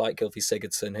Williams, like Gylfi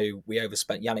Sigurdsson, who we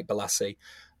overspent, Yannick Bolasie,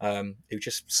 who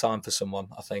just signed for someone,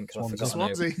 I think.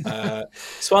 Swansea.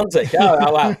 Swansea.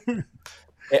 Oh, wow.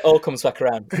 It all comes back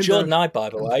around. Jordan Knight, by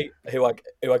the way, who I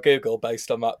Googled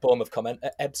based on that Bournemouth comment,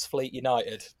 at Ebbsfleet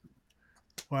United.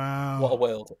 Wow. What a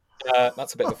world.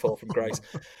 That's a bit of a fall from grace.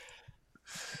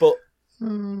 But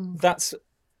that's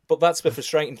the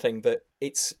frustrating thing, that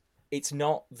it's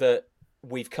not that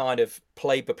we've kind of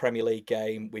played the Premier League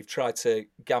game, we've tried to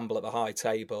gamble at the high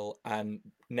table, and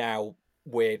now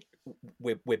we're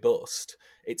bust.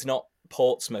 It's not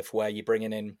Portsmouth where you're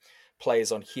bringing in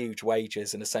players on huge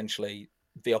wages and essentially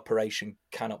the operation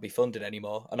cannot be funded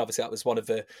anymore. And obviously that was one of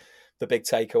the big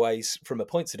takeaways from a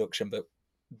points deduction, but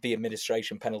the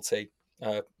administration penalty,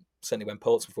 certainly when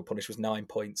Portsmouth were punished, was 9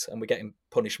 points, and we're getting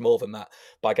punished more than that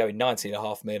by going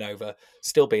 19.5 million over,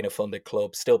 still being a funded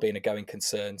club, still being a going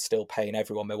concern, still paying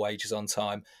everyone their wages on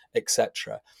time,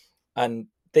 etc. And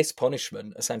this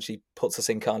punishment essentially puts us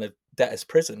in kind of debtor's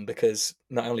prison, because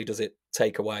not only does it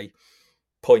take away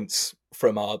points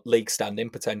from our league standing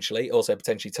potentially, also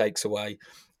potentially takes away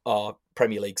our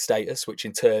Premier League status, which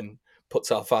in turn puts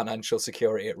our financial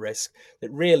security at risk.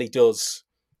 It really does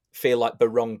feel like the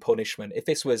wrong punishment. If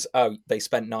this was, they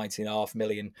spent 19.5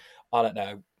 million, I don't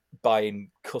know,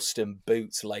 buying custom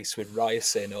boots laced with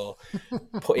ricin, or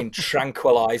putting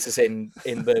tranquilizers in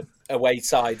the away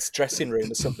side's dressing room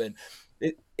or something.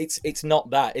 It's not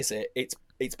that, is it?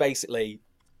 It's basically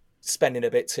spending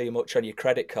a bit too much on your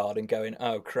credit card and going,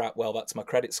 oh crap, well, that's my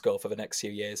credit score for the next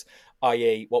few years.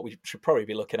 I.e., what we should probably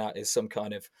be looking at is some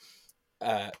kind of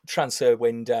transfer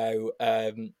window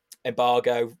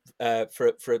embargo for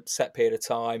a set period of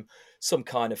time, some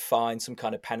kind of fine, some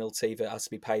kind of penalty that has to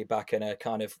be paid back, and a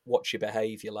kind of watch your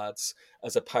behaviour, lads,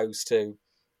 as opposed to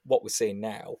what we're seeing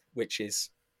now, which is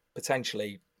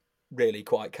potentially really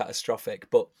quite catastrophic.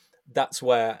 But that's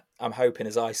where I'm hoping,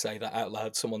 as I say that out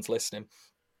loud, someone's listening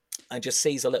and just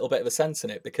sees a little bit of a sense in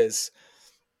it, because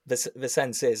the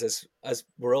sense is, as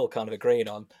we're all kind of agreeing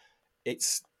on,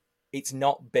 it's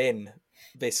not been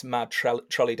this mad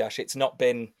trolley dash. It's not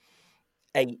been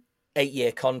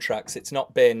 8-year contracts. It's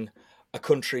not been a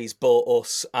country's bought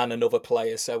us and another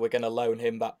player, so we're going to loan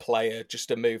him that player just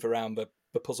to move around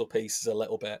the puzzle pieces a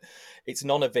little bit. It's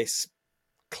none of this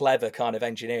clever kind of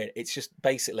engineering. It's just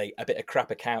basically a bit of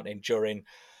crap accounting during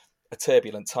a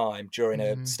turbulent time, during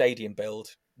a stadium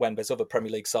build, when there's other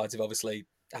Premier League sides who've obviously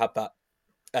had that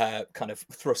kind of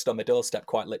thrust on the doorstep,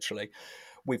 quite literally.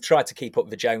 We've tried to keep up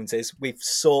with the Joneses. We've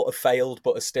sort of failed,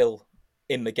 but are still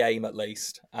in the game at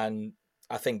least. And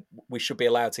I think we should be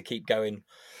allowed to keep going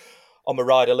on the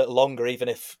ride a little longer, even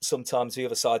if sometimes the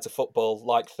other sides of football,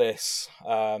 like this,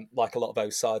 like a lot of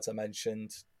those sides I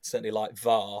mentioned, certainly like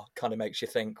VAR, kind of makes you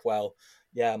think, well,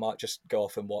 yeah, I might just go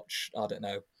off and watch, I don't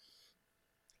know,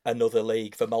 another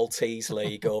league, the Maltese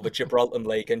League or the Gibraltar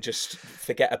League, and just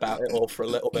forget about it all for a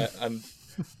little bit and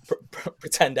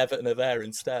pretend Everton are there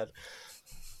instead.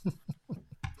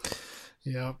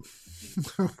 Yeah.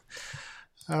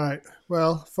 All right.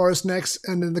 Well, Forest next,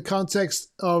 and in the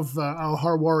context of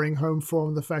our worrying home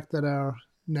form, the fact that our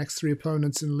next three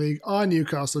opponents in the league are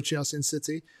Newcastle, Chelsea and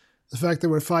City, the fact that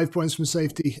we're 5 points from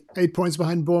safety, 8 points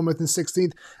behind Bournemouth in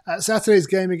 16th. Saturday's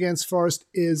game against Forest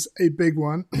is a big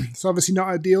one. It's obviously not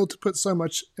ideal to put so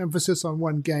much emphasis on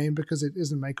one game because it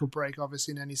isn't make or break,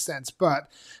 obviously, in any sense. But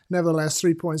nevertheless,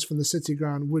 3 points from the City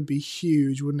ground would be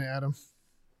huge, wouldn't it, Adam?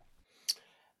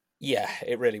 Yeah,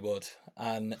 it really would.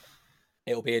 And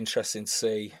it'll be interesting to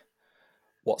see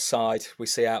what side we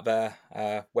see out there,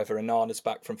 whether Onana's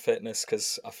back from fitness,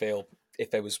 because I feel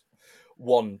if there was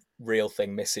one real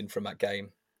thing missing from that game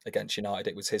against United,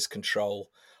 it was his control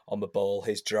on the ball,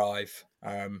 his drive,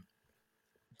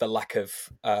 the lack of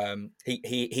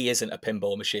he isn't a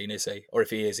pinball machine, is he? Or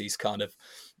if he is, he's kind of,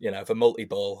 the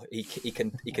multi-ball. He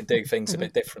can do things a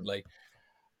bit differently,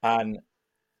 and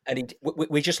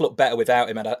we just look better without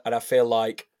him. And I feel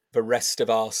like the rest of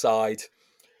our side,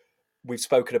 we've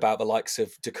spoken about the likes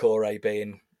of Decore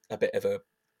being a bit of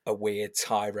a weird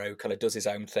tyro, kind of does his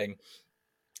own thing.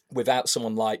 Without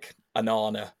someone like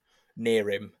Onana near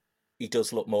him, he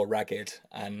does look more ragged.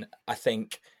 And I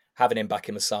think having him back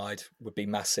in the side would be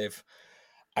massive.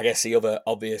 I guess the other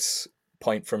obvious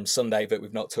point from Sunday that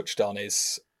we've not touched on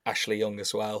is Ashley Young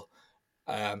as well.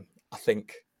 I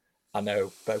think I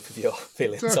know both of your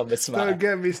feelings on this matter. Don't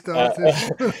get me started.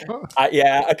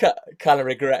 I kind of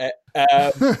regret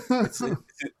it.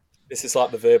 This is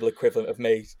like the verbal equivalent of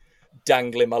me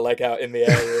dangling my leg out in the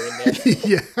air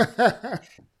and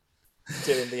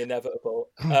doing the inevitable.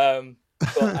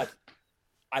 But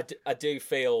I do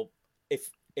feel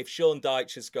if Sean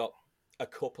Dyche has got a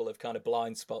couple of kind of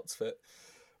blind spots that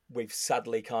we've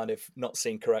sadly kind of not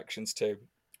seen corrections to.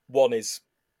 One is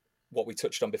what we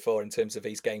touched on before in terms of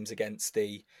these games against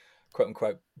the quote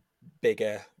unquote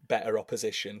bigger, better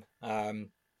opposition,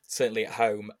 certainly at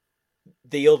home.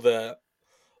 The other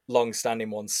long-standing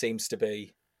one seems to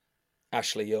be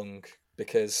Ashley Young,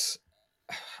 because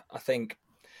I think,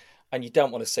 and you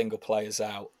don't want to single players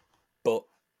out, but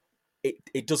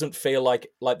it doesn't feel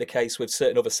like the case with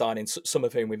certain other signings, some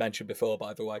of whom we mentioned before,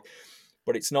 by the way,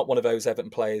 but it's not one of those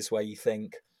Everton players where you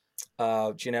think,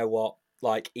 do you know what?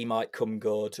 Like, he might come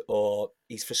good, or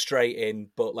he's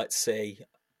frustrating, but let's see,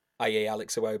 i.e.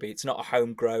 Alex Iwobi. It's not a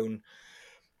homegrown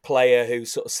player who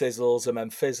sort of sizzles and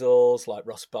then fizzles like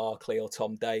Ross Barkley or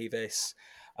Tom Davis.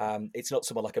 It's not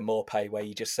someone like a Morpay where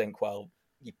you just think, well,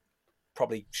 you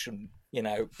probably shouldn't,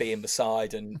 be in the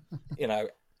side. And,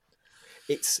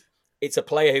 it's a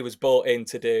player who was brought in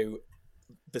to do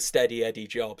the steady Eddie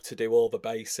job, to do all the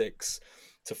basics,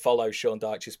 to follow Sean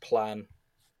Dyche's plan.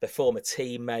 They're former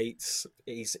teammates.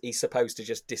 He's supposed to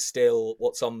just distill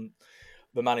what's on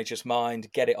the manager's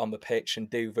mind, get it on the pitch and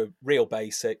do the real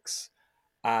basics.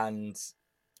 And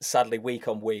sadly, week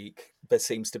on week, there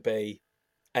seems to be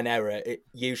an error. It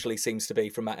usually seems to be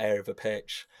from that area of a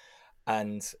pitch.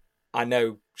 And I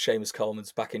know Seamus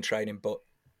Coleman's back in training, but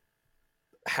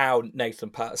how Nathan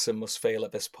Patterson must feel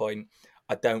at this point,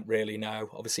 I don't really know.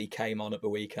 Obviously, he came on at the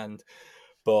weekend,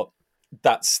 but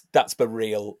that's the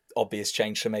real obvious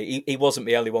change for me. He wasn't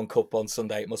the only one cut on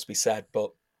Sunday, it must be said,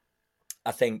 but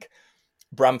I think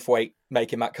Bramthwaite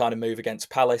making that kind of move against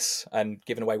Palace and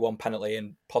giving away one penalty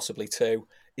and possibly two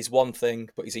is one thing,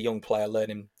 but he's a young player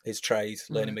learning his trade,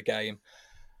 learning the game.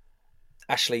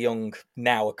 Ashley Young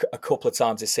now a couple of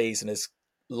times this season has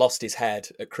lost his head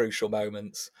at crucial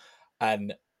moments,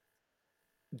 and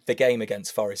the game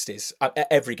against Forest is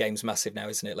every game's massive now,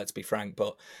 isn't it? Let's be frank,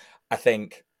 but I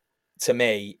think to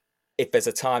me, if there's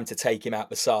a time to take him out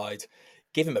the side,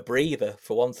 give him a breather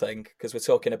for one thing, because we're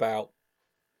talking about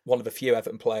one of the few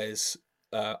Everton players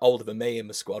older than me in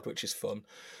the squad, which is fun.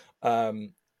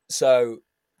 So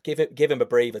give him a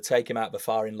breather, take him out of the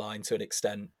firing line to an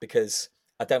extent, because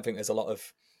I don't think there's a lot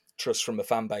of trust from the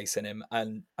fan base in him.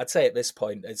 And I'd say at this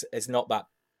point, it's not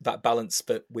that balance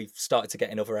that we've started to get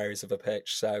in other areas of the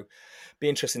pitch. So be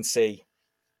interesting to see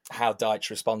how Dyche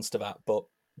responds to that. But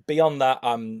beyond that,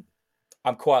 I'm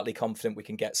quietly confident we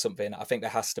can get something. I think there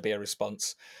has to be a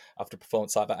response after a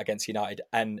performance like that against United.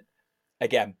 And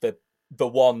again, the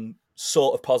one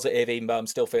sort of positive, even though I'm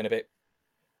still feeling a bit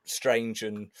strange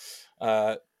and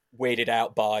weirded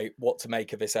out by what to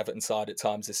make of this Everton side at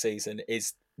times this season,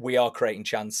 is we are creating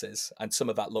chances, and some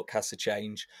of that look has to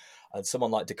change. And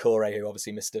someone like Decore, who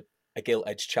obviously missed a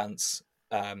gilt-edged chance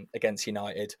against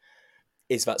United,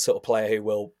 is that sort of player who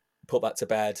will put that to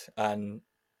bed and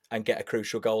get a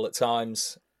crucial goal at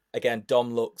times. Again,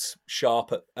 Dom looked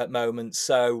sharp at moments,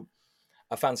 so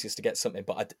I fancy us to get something,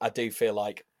 but I do feel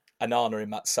like Anana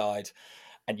in that side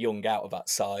and Young out of that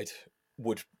side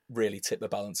would really tip the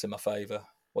balance in my favour.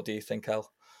 What do you think, El?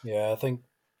 Yeah, I think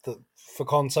that for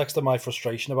context of my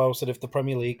frustration about it, if the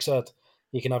Premier League said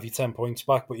you can have your 10 points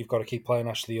back, but you've got to keep playing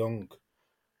Ashley Young,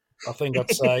 I think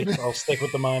I'd say I'll stick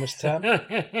with the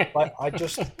 -10. Like,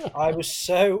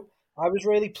 I was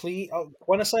really pleased.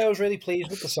 When I say I was really pleased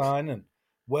with the signing,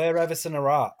 where Everton are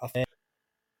at, I think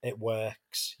it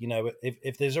works. You know,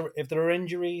 if there are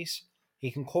injuries,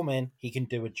 he can come in, he can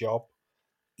do a job.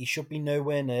 He should be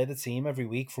nowhere near the team every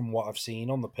week from what I've seen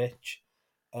on the pitch.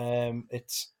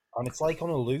 It's like on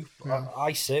a loop. Yeah.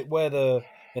 I sit where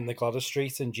in the Gladys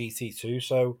Street in GT2.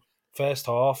 So first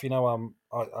half,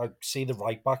 I see the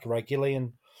right back regularly,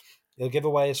 and he'll give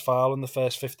away his foul in the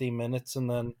first 15 minutes, and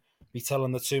then be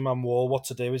telling the 2-man wall what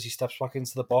to do as he steps back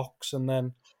into the box, and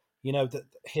then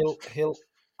he'll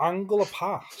angle a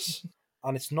pass,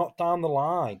 and it's not down the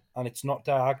line, and it's not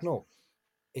diagonal.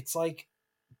 It's like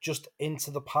just into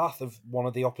the path of one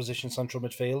of the opposition central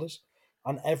midfielders,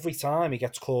 and every time he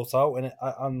gets caught out,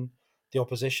 and the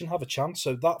opposition have a chance.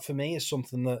 So that for me is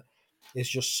something that is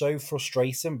just so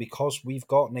frustrating, because we've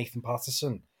got Nathan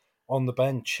Patterson on the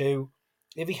bench who,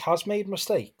 if he has made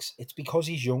mistakes, it's because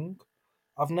he's young.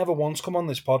 I've never once come on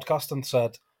this podcast and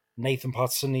said Nathan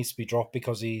Patterson needs to be dropped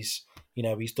because he's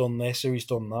done this or he's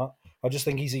done that. I just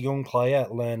think he's a young player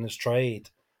learning his trade.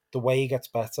 The way he gets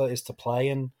better is to play,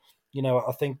 and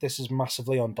I think this is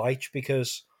massively on Dyche,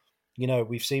 because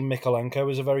we've seen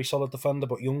Mikolenko as a very solid defender,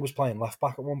 but Young was playing left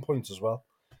back at one point as well.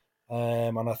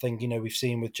 And I think we've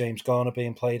seen with James Garner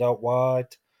being played out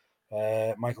wide,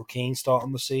 Michael Keane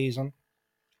starting the season.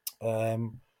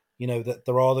 That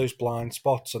there are those blind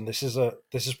spots, and this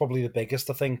is probably the biggest,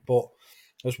 I think. But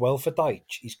as well for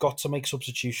Dyche, he's got to make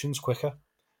substitutions quicker.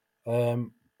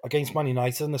 Against Man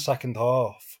United in the second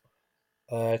half,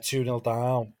 2-0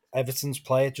 down, Everton's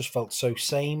player just felt so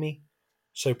samey,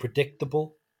 so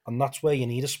predictable, and that's where you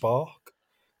need a spark.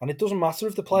 And it doesn't matter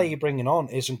if the player you're bringing on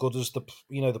isn't good as the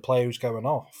player who's going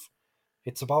off.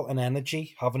 It's about an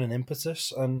energy, having an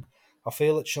impetus, and I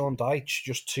feel that Sean Dyche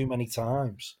just too many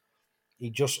times he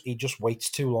just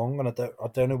waits too long, and I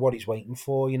don't know what he's waiting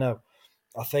for.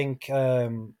 I think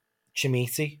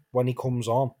Chimiti, when he comes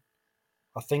on,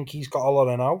 I think he's got a lot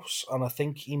of nous, and I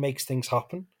think he makes things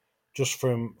happen just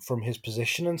from his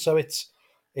position. And so it's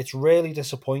really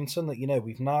disappointing that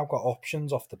we've now got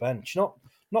options off the bench, not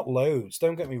loads.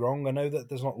 Don't get me wrong. I know that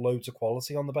there's not loads of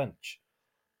quality on the bench,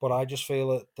 but I just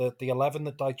feel that the 11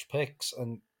 that Dyche picks,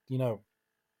 and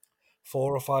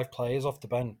 4 or 5 players off the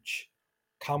bench,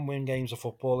 can win games of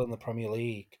football in the Premier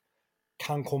League,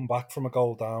 can come back from a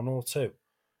goal down or two,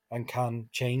 and can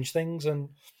change things. And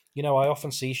I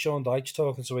often see Sean Dyche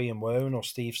talking to Ian Woan or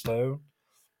Steve Stone,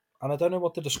 and I don't know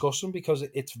what they're discussing, because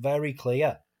it's very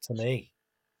clear to me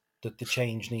that the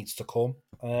change needs to come.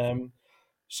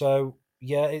 So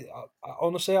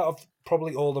Honestly, out of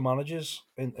probably all the managers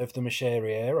of the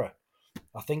Mashiri era,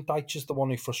 I think Deitch is the one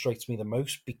who frustrates me the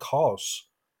most because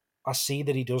I see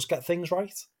that he does get things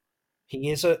right. He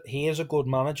is a good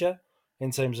manager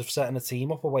in terms of setting a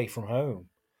team up away from home,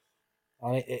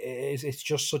 and it's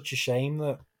just such a shame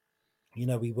that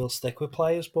we will stick with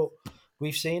players, but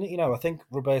we've seen it. I think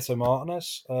Roberto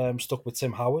Martinez stuck with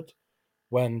Tim Howard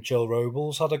when Jill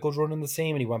Robles had a good run in the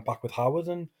team, and he went back with Howard.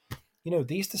 And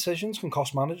these decisions can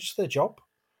cost managers their job.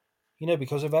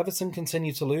 Because if Everton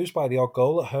continue to lose by the odd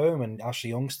goal at home and Ashley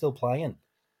Young's still playing,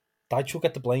 Dyche will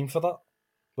get the blame for that,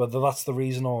 whether that's the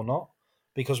reason or not.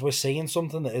 Because we're seeing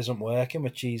something that isn't working,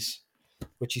 which he's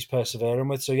persevering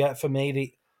with. So yeah, for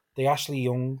me, the Ashley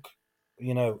Young,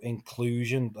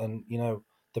 inclusion and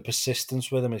the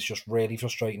persistence with him is just really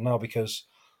frustrating now because,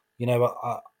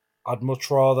 I'd much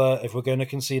rather, if we're going to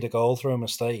concede a goal through a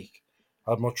mistake,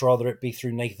 I'd much rather it be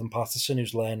through Nathan Patterson,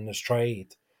 who's learning his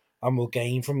trade and will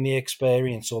gain from the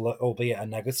experience, albeit a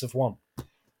negative one,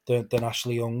 than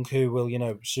Ashley Young, who will,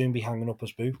 soon be hanging up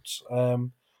his boots.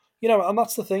 And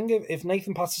that's the thing. If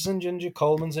Nathan Patterson's injured,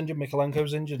 Coleman's injured,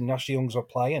 Mikolenko's injured, and Ashley Young's not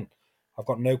playing, I've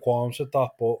got no qualms with that.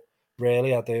 But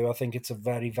really, I do. I think it's a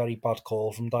very, very bad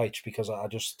call from Deitch because I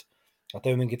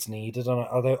don't think it's needed. And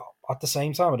at the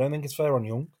same time, I don't think it's fair on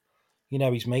Young.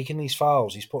 He's making these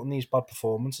fouls, he's putting these bad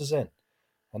performances in,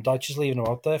 and Deitch is leaving him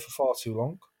out there for far too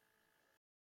long.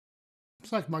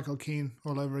 It's like Michael Keane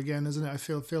all over again, isn't it? I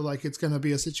feel like it's going to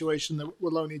be a situation that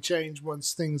will only change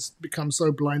once things become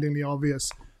so blindingly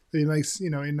obvious that he makes,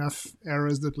 enough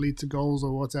errors that lead to goals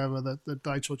or whatever that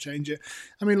Deitch will change it.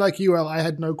 I mean, like you, I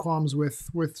had no qualms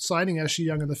with signing Ashley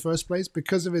Young in the first place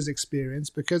because of his experience,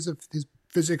 because of his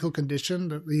physical condition,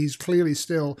 that he's clearly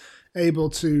still able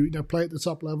to play at the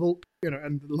top level,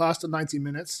 and last 90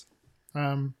 minutes.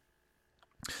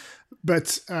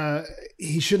 But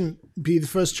he shouldn't be the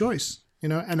first choice.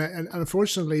 And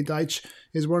unfortunately, Deitch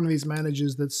is one of these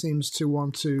managers that seems to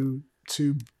want to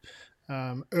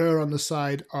err on the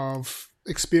side of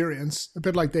experience, a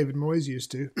bit like David Moyes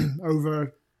used to,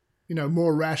 over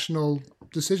more rational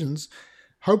decisions.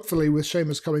 Hopefully, with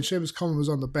Seamus Coleman was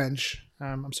on the bench.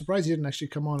 I'm surprised he didn't actually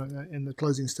come on in the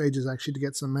closing stages actually to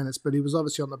get some minutes, but he was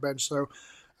obviously on the bench. So,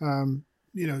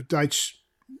 Deitch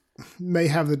may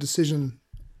have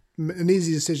an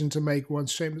easy decision to make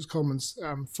once Seamus Coleman's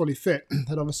fully fit.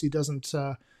 That obviously doesn't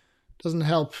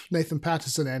help Nathan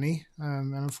Patterson any,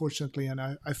 and unfortunately, and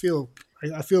I feel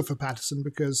for Patterson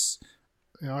because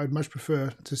I'd much prefer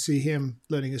to see him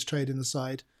learning his trade in the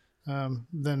side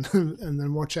than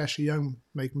watch Ashley Young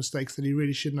make mistakes that he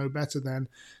really should know better than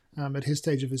at his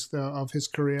stage of his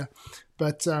career.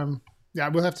 But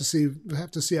we'll have to see.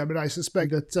 I mean, I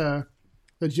suspect that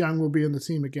Young will be in the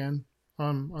team again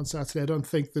on Saturday. I don't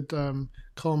think that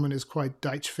Coleman is quite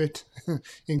Deitch fit,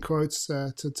 in quotes,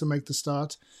 to make the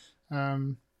start.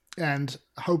 And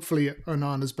hopefully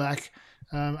Onana's back.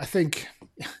 I think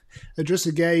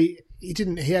Idrissa Gueye,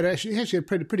 he actually had a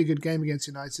pretty good game against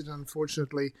United.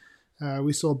 Unfortunately,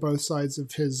 we saw both sides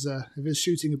of his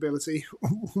shooting ability.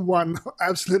 One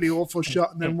absolutely awful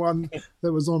shot, and then one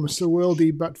that was almost a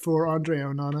worldie, but for Andre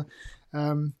Onana.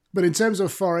 But in terms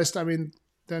of Forest, I mean,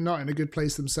 they're not in a good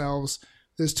place themselves.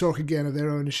 There's talk again of their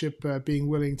ownership being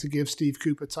willing to give Steve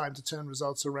Cooper time to turn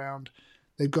results around.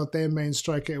 They've got their main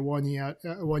striker 1 year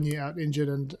out injured,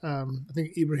 and I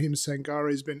think Ibrahim Sangare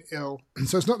has been ill.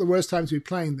 So it's not the worst time to be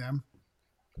playing them.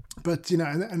 But,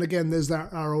 and again, there's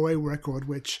that ROA record,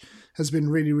 which has been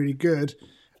really, really good.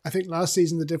 I think last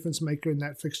season the difference maker in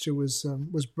that fixture was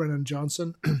Brennan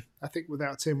Johnson. I think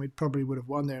without him, we probably would have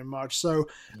won there in March. So,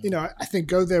 I think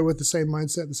go there with the same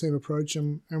mindset, the same approach,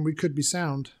 and we could be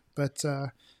sound. But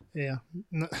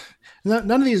none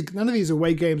of these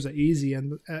away games are easy,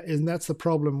 and that's the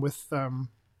problem with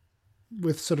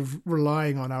sort of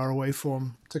relying on our away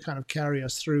form to kind of carry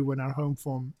us through when our home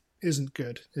form isn't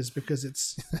good. Is because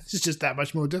it's just that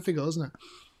much more difficult, isn't it?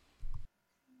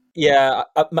 Yeah,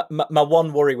 my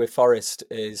one worry with Forest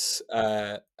is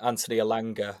Anthony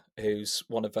Elanga, who's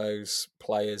one of those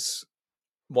players,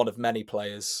 one of many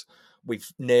players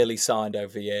we've nearly signed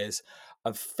over the years,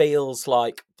 and feels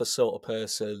like the sort of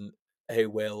person who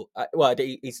will. I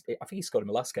think he scored in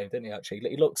the last game, didn't he? Actually,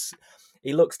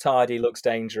 he looks tired, he looks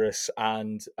dangerous,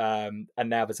 and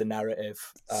now there's a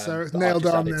narrative. So nailed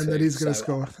on then that he's going to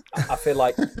score. I feel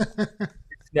like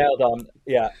it's nailed on.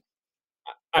 Yeah.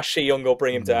 Ashley Young will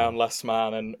bring him down, last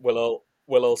man, and we'll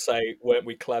all say, "Weren't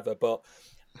we clever?" But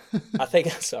I think,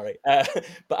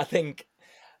 but I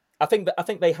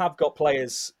think they have got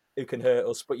players who can hurt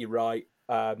us. But you're right;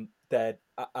 I'd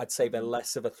say they're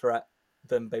less of a threat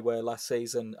than they were last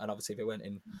season, and obviously they weren't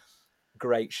in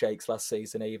great shakes last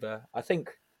season either. I think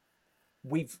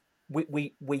we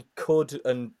could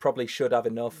and probably should have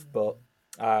enough, but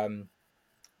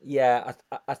yeah,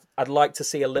 I'd like to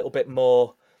see a little bit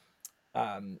more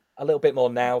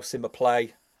nous in the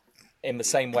play in the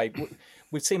same way.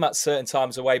 We've seen that certain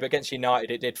times away, but against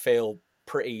United, it did feel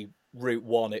pretty route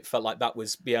one. It felt like that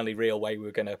was the only real way we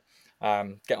were going to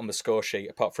get on the score sheet.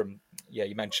 Apart from,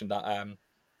 you mentioned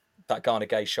that Garner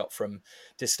Gay shot from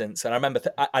distance, and I remember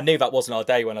I knew that wasn't our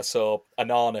day when I saw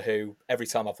Anana, who every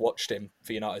time I've watched him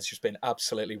for United has just been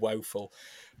absolutely woeful,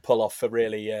 pull off a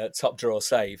really top draw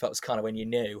save. That was kind of when you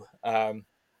knew.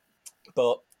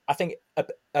 But I think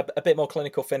a bit more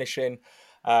clinical finishing,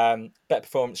 better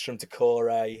performance from Decore,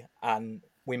 and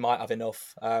we might have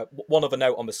enough. One other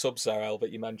note on the subs there, El,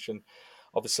 that you mentioned.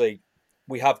 Obviously,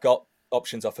 we have got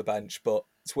options off the bench, but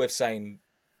it's worth saying,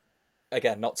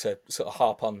 again, not to sort of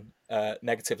harp on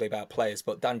negatively about players,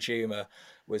 but Dan Juma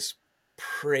was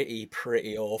pretty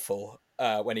awful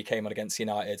when he came on against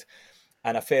United.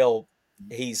 And I feel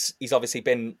he's obviously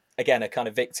been, again, a kind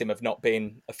of victim of not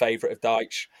being a favourite of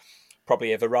Deitch,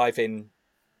 probably of arriving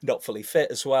not fully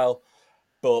fit as well.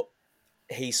 But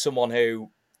he's someone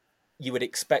who you would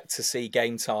expect to see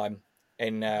game time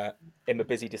in the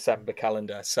busy December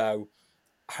calendar. So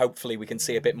hopefully we can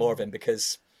see a bit more of him,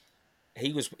 because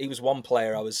he was one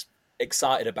player I was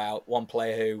excited about, one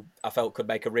player who I felt could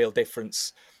make a real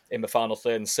difference in the final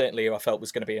third, and certainly who I felt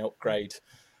was going to be an upgrade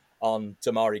on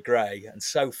Damari Gray. And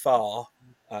so far,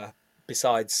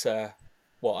 besides a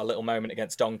little moment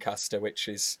against Doncaster, which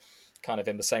is kind of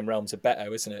in the same realms of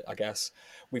Beto, isn't it, I guess,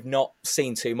 we've not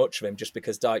seen too much of him just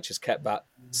because Deitch has kept that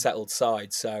settled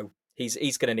side. So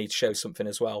he's going to need to show something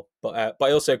as well. But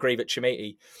I also agree that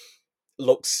Chimiti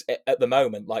looks at the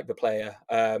moment like the player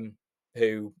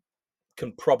who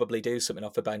can probably do something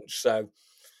off the bench. So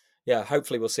yeah,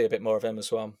 hopefully we'll see a bit more of him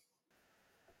as well.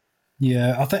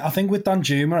 Yeah, I think with Dan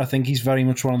Juma, I think he's very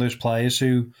much one of those players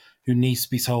who needs to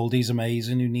be told he's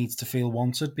amazing, who needs to feel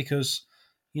wanted, because,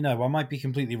 I might be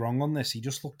completely wrong on this. He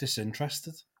just looked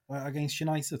disinterested against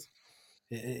United.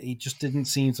 He just didn't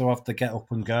seem to have to get up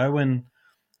and go. And,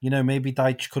 maybe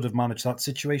Deitch could have managed that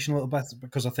situation a little better,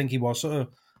 because I think he was sort of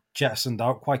jettisoned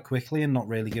out quite quickly and not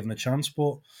really given a chance.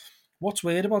 But what's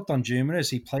weird about Dan Juma is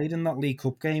he played in that League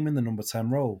Cup game in the number 10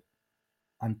 role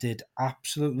and did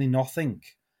absolutely nothing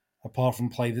apart from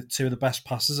play the two of the best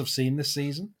passes I've seen this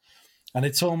season. And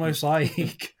it's almost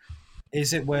like,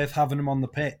 is it worth having him on the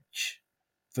pitch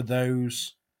for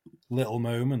those little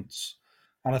moments?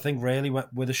 And I think really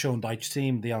with a Sean Dyche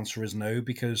team, the answer is no,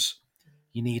 because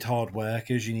you need hard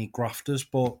workers, you need grafters.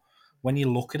 But when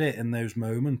you look at it in those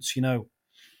moments,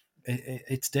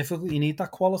 it's difficult. You need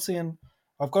that quality. And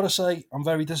I've got to say, I'm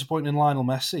very disappointed in Lionel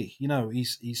Messi.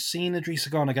 He's seen Idrissa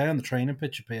Gana Gueye on the training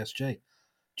pitch at PSG.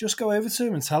 Just go over to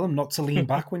him and tell him not to lean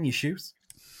back when you shoot.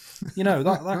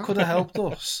 That could have helped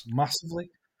us massively,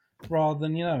 rather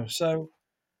than, So,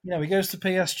 he goes to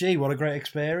PSG. What a great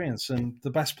experience, and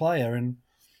the best player. And,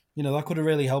 that could have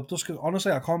really helped us. Because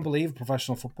honestly, I can't believe a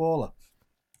professional footballer.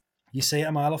 You see it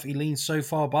a mile off, he leans so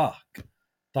far back,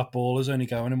 that ball is only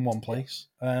going in one place.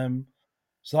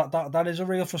 So that is a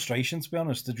real frustration, to be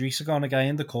honest. The Idrissa Gana Gueye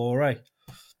and Decore,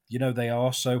 they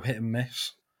are so hit and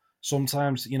miss.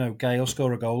 Sometimes, Gay will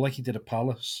score a goal like he did at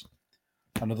Palace,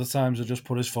 and other times he'll just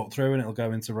put his foot through and it'll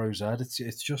go into Rosette.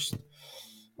 It's just,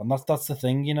 and that's the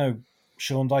thing,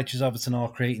 Sean Dyche's Everton are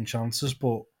creating chances,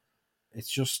 but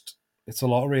it's a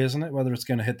lottery, isn't it? Whether it's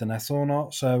going to hit the net or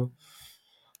not. So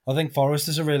I think Forest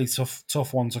is a really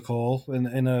tough one to call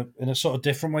in a sort of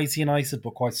different way to United,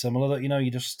 but quite similar. That you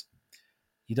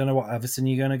don't know what Everton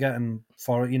you're going to get, and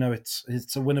Forest,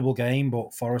 it's a winnable game,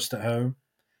 but Forest at home.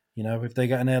 If they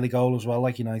get an early goal as well,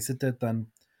 like United did, then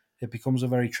it becomes a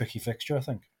very tricky fixture, I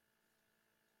think.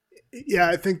 Yeah,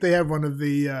 I think they have one of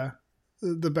the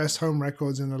best home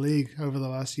records in the league over the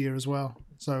last year as well.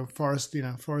 So Forest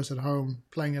at home,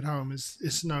 playing at home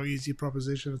is no easy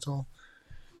proposition at all.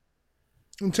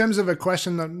 In terms of a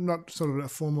question, not sort of a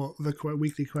formal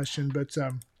weekly question, but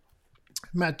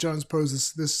Matt Jones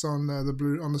poses this on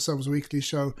the Subs Weekly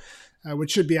show,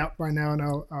 which should be out by now, and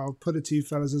I'll put it to you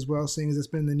fellas as well, seeing as it's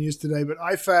been in the news today. But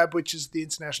IFAB, which is the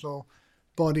international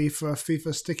body for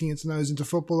FIFA sticking its nose into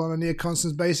football on a near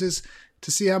constant basis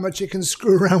to see how much it can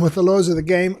screw around with the laws of the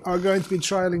game, are going to be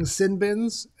trialling sin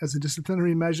bins as a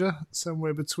disciplinary measure,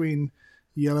 somewhere between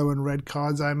yellow and red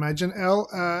cards, I imagine. El,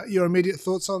 your immediate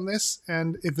thoughts on this,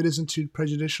 and if it isn't too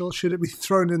prejudicial, should it be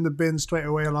thrown in the bin straight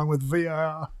away along with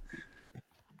VAR?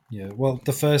 Yeah, well,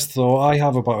 the first thought I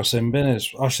have about a sin bin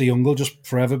is Ashley Young will just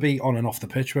forever be on and off the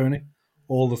pitch, won't he?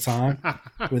 all the time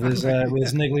with his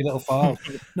niggly little file.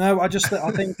 No, I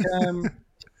think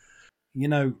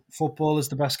football is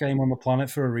the best game on the planet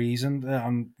for a reason,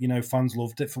 and fans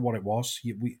loved it for what it was.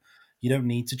 You don't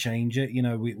need to change it.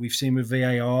 We've seen with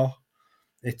VAR,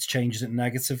 it's changed it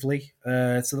negatively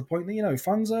to the point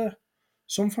that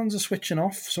some fans are switching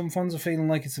off. Some fans are feeling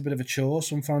like it's a bit of a chore.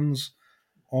 Some fans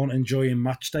aren't enjoying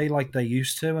match day like they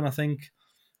used to, and I think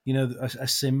a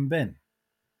sin bin.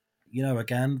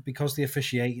 Again, because the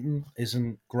officiating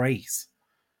isn't great,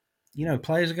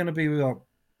 players are going to be without,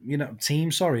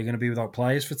 teams, are going to be without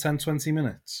players for 10, 20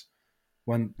 minutes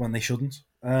when they shouldn't.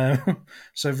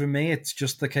 So for me, it's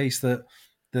just the case that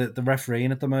the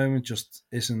refereeing at the moment just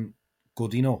isn't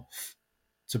good enough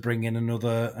to bring in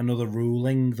another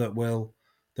ruling that will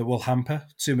hamper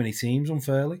too many teams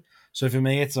unfairly. So for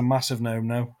me, it's a massive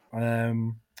no.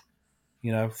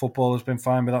 Football has been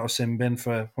fine without a sin bin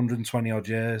for 120 odd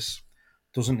years.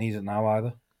 Doesn't need it now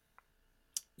either.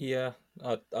 Yeah,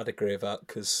 I'd agree with that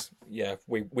because,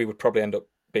 we would probably end up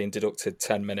being deducted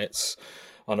 10 minutes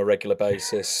on a regular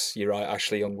basis. You're right,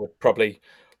 Ashley Young would probably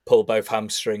pull both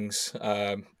hamstrings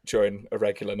during a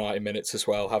regular 90 minutes as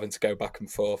well, having to go back and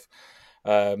forth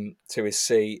to his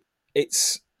seat.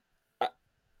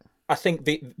 I think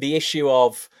the issue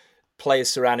of players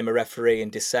surrounding a referee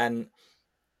and dissent,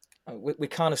 we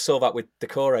kind of saw that with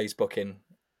Decore's booking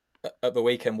at the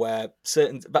weekend, where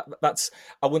that's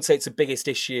I wouldn't say it's the biggest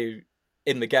issue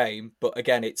in the game, but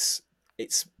again, it's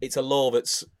a law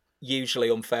that's usually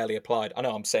unfairly applied. I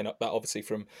know I'm saying that obviously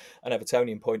from an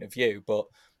Evertonian point of view, but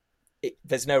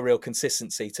there's no real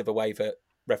consistency to the way that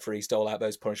referees dole out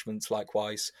those punishments.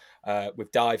 Likewise,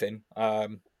 with diving,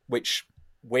 which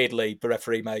weirdly the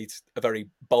referee made a very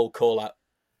bold call at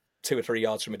 2 or 3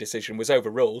 yards from a decision, was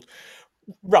overruled.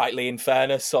 Rightly, in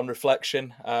fairness, on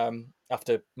reflection,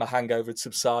 after my hangover had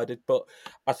subsided. But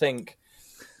I think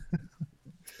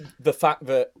the fact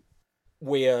that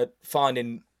we are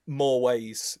finding more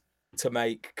ways to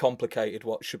make complicated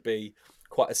what should be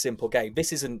quite a simple game.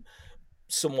 This isn't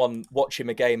someone watching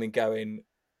a game and going,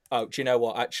 oh, do you know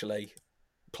what, actually,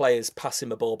 players passing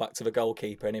the ball back to the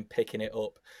goalkeeper and him picking it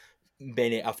up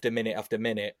minute after minute after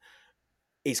minute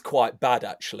is quite bad,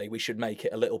 actually. We should make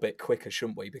it a little bit quicker,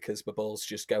 shouldn't we? Because the ball's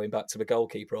just going back to the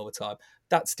goalkeeper all the time.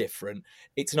 That's different.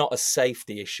 It's not a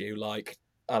safety issue like,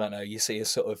 I don't know, you see a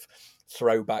sort of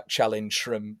throwback challenge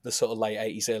from the sort of late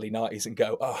 80s, early 90s and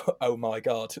go, oh my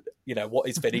God, what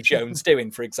is Vinnie Jones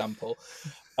doing, for example?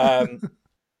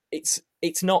 It's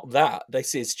not that.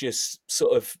 This is just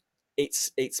sort of,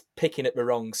 it's picking at the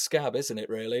wrong scab, isn't it,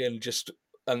 really?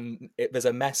 And there's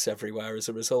a mess everywhere as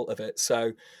a result of it.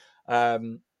 So,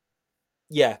 no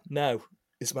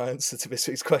is my answer to this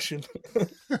week's question.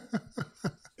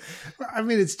 I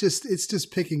mean, it's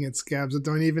just picking at scabs that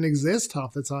don't even exist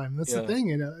half the time. That's the thing,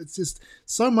 It's just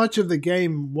so much of the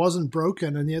game wasn't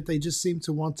broken, and yet they just seem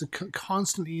to want to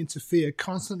constantly interfere,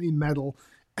 constantly meddle,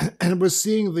 and we're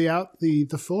seeing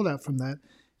the fallout from that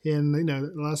in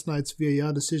last night's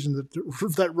VAR decision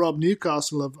that robbed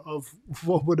Newcastle of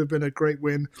what would have been a great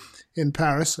win in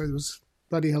Paris. It was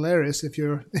bloody hilarious if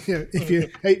you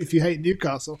hate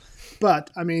Newcastle,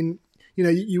 but I mean,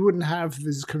 you wouldn't have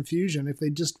this confusion if they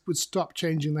just would stop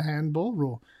changing the handball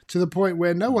rule to the point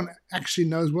where no one actually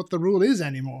knows what the rule is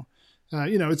anymore.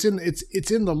 It's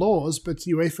in the laws, but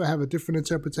UEFA have a different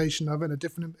interpretation of it, a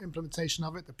different implementation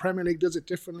of it. The Premier League does it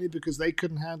differently because they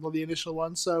couldn't handle the initial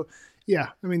one. So,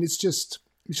 I mean, it's just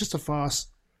a farce.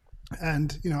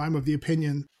 And I'm of the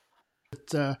opinion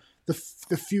that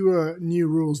the fewer new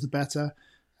rules, the better.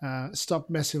 Stop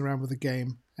messing around with the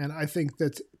game. And I think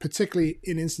that particularly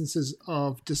in instances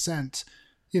of dissent,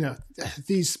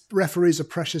 these referees are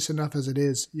precious enough as it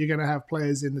is. You're going to have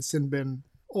players in the sin bin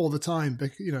all the time,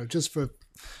 just for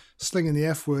slinging the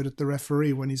F word at the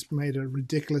referee when he's made a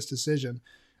ridiculous decision.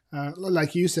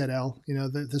 Like you said, El,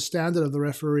 the standard of the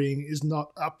refereeing is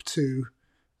not up to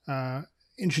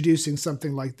introducing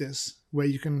something like this, where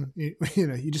you can,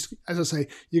 you just, as I say,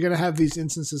 you're going to have these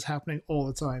instances happening all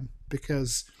the time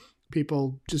because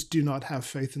people just do not have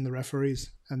faith in the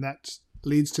referees, and that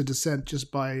leads to dissent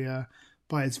just by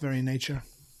its very nature.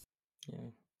 Yeah.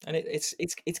 And it's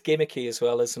gimmicky as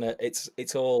well, isn't it?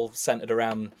 It's all centered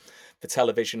around the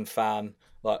television fan.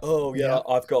 Like,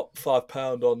 I've got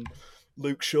 £5 on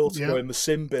Luke Shaw to go in the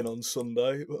sin bin on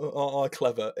Sunday. Oh,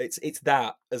 clever! It's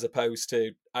that as opposed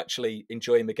to actually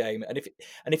enjoying the game. And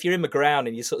if you're in the ground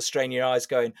and you sort of strain your eyes,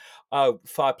 going,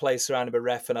 5 players surrounding the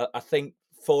ref, and I think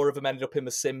 4 of them ended up in the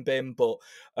sin bin, but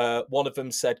one of them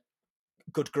said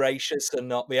good gracious and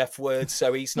not the F word,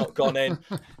 so he's not gone in.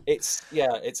 It's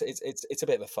a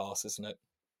bit of a farce, isn't it?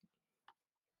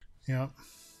 Yeah.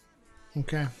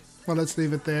 Okay. Well, let's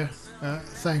leave it there.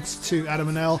 Thanks to Adam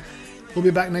and Elle. We'll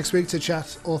be back next week to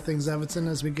chat all things Everton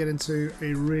as we get into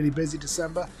a really busy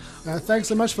December. Thanks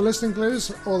so much for listening,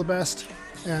 Blues. All the best,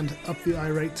 and up the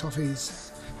irate Toffees.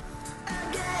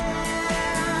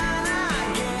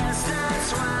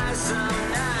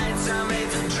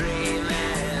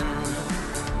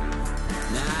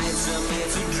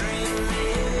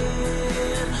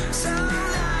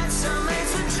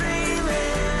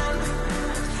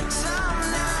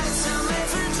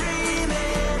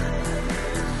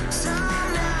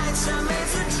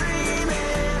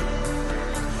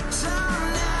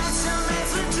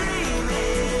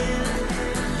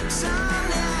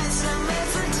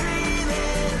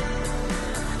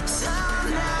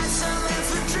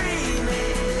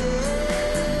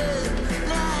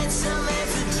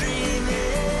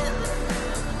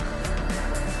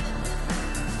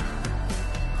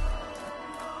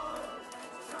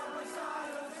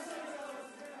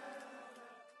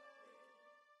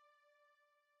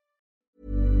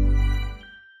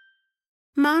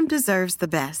 Mom deserves the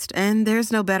best, and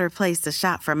there's no better place to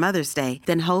shop for Mother's Day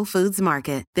than Whole Foods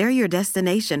Market. They're your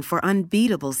destination for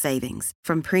unbeatable savings,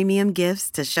 from premium gifts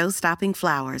to show-stopping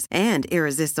flowers and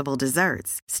irresistible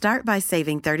desserts. Start by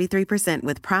saving 33%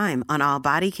 with Prime on all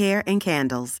body care and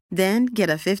candles. Then get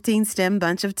a 15-stem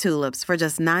bunch of tulips for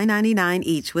just $9.99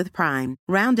 each with Prime.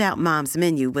 Round out Mom's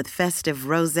menu with festive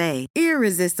rosé,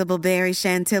 irresistible berry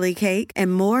chantilly cake,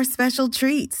 and more special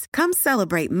treats. Come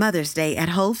celebrate Mother's Day at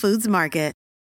Whole Foods Market.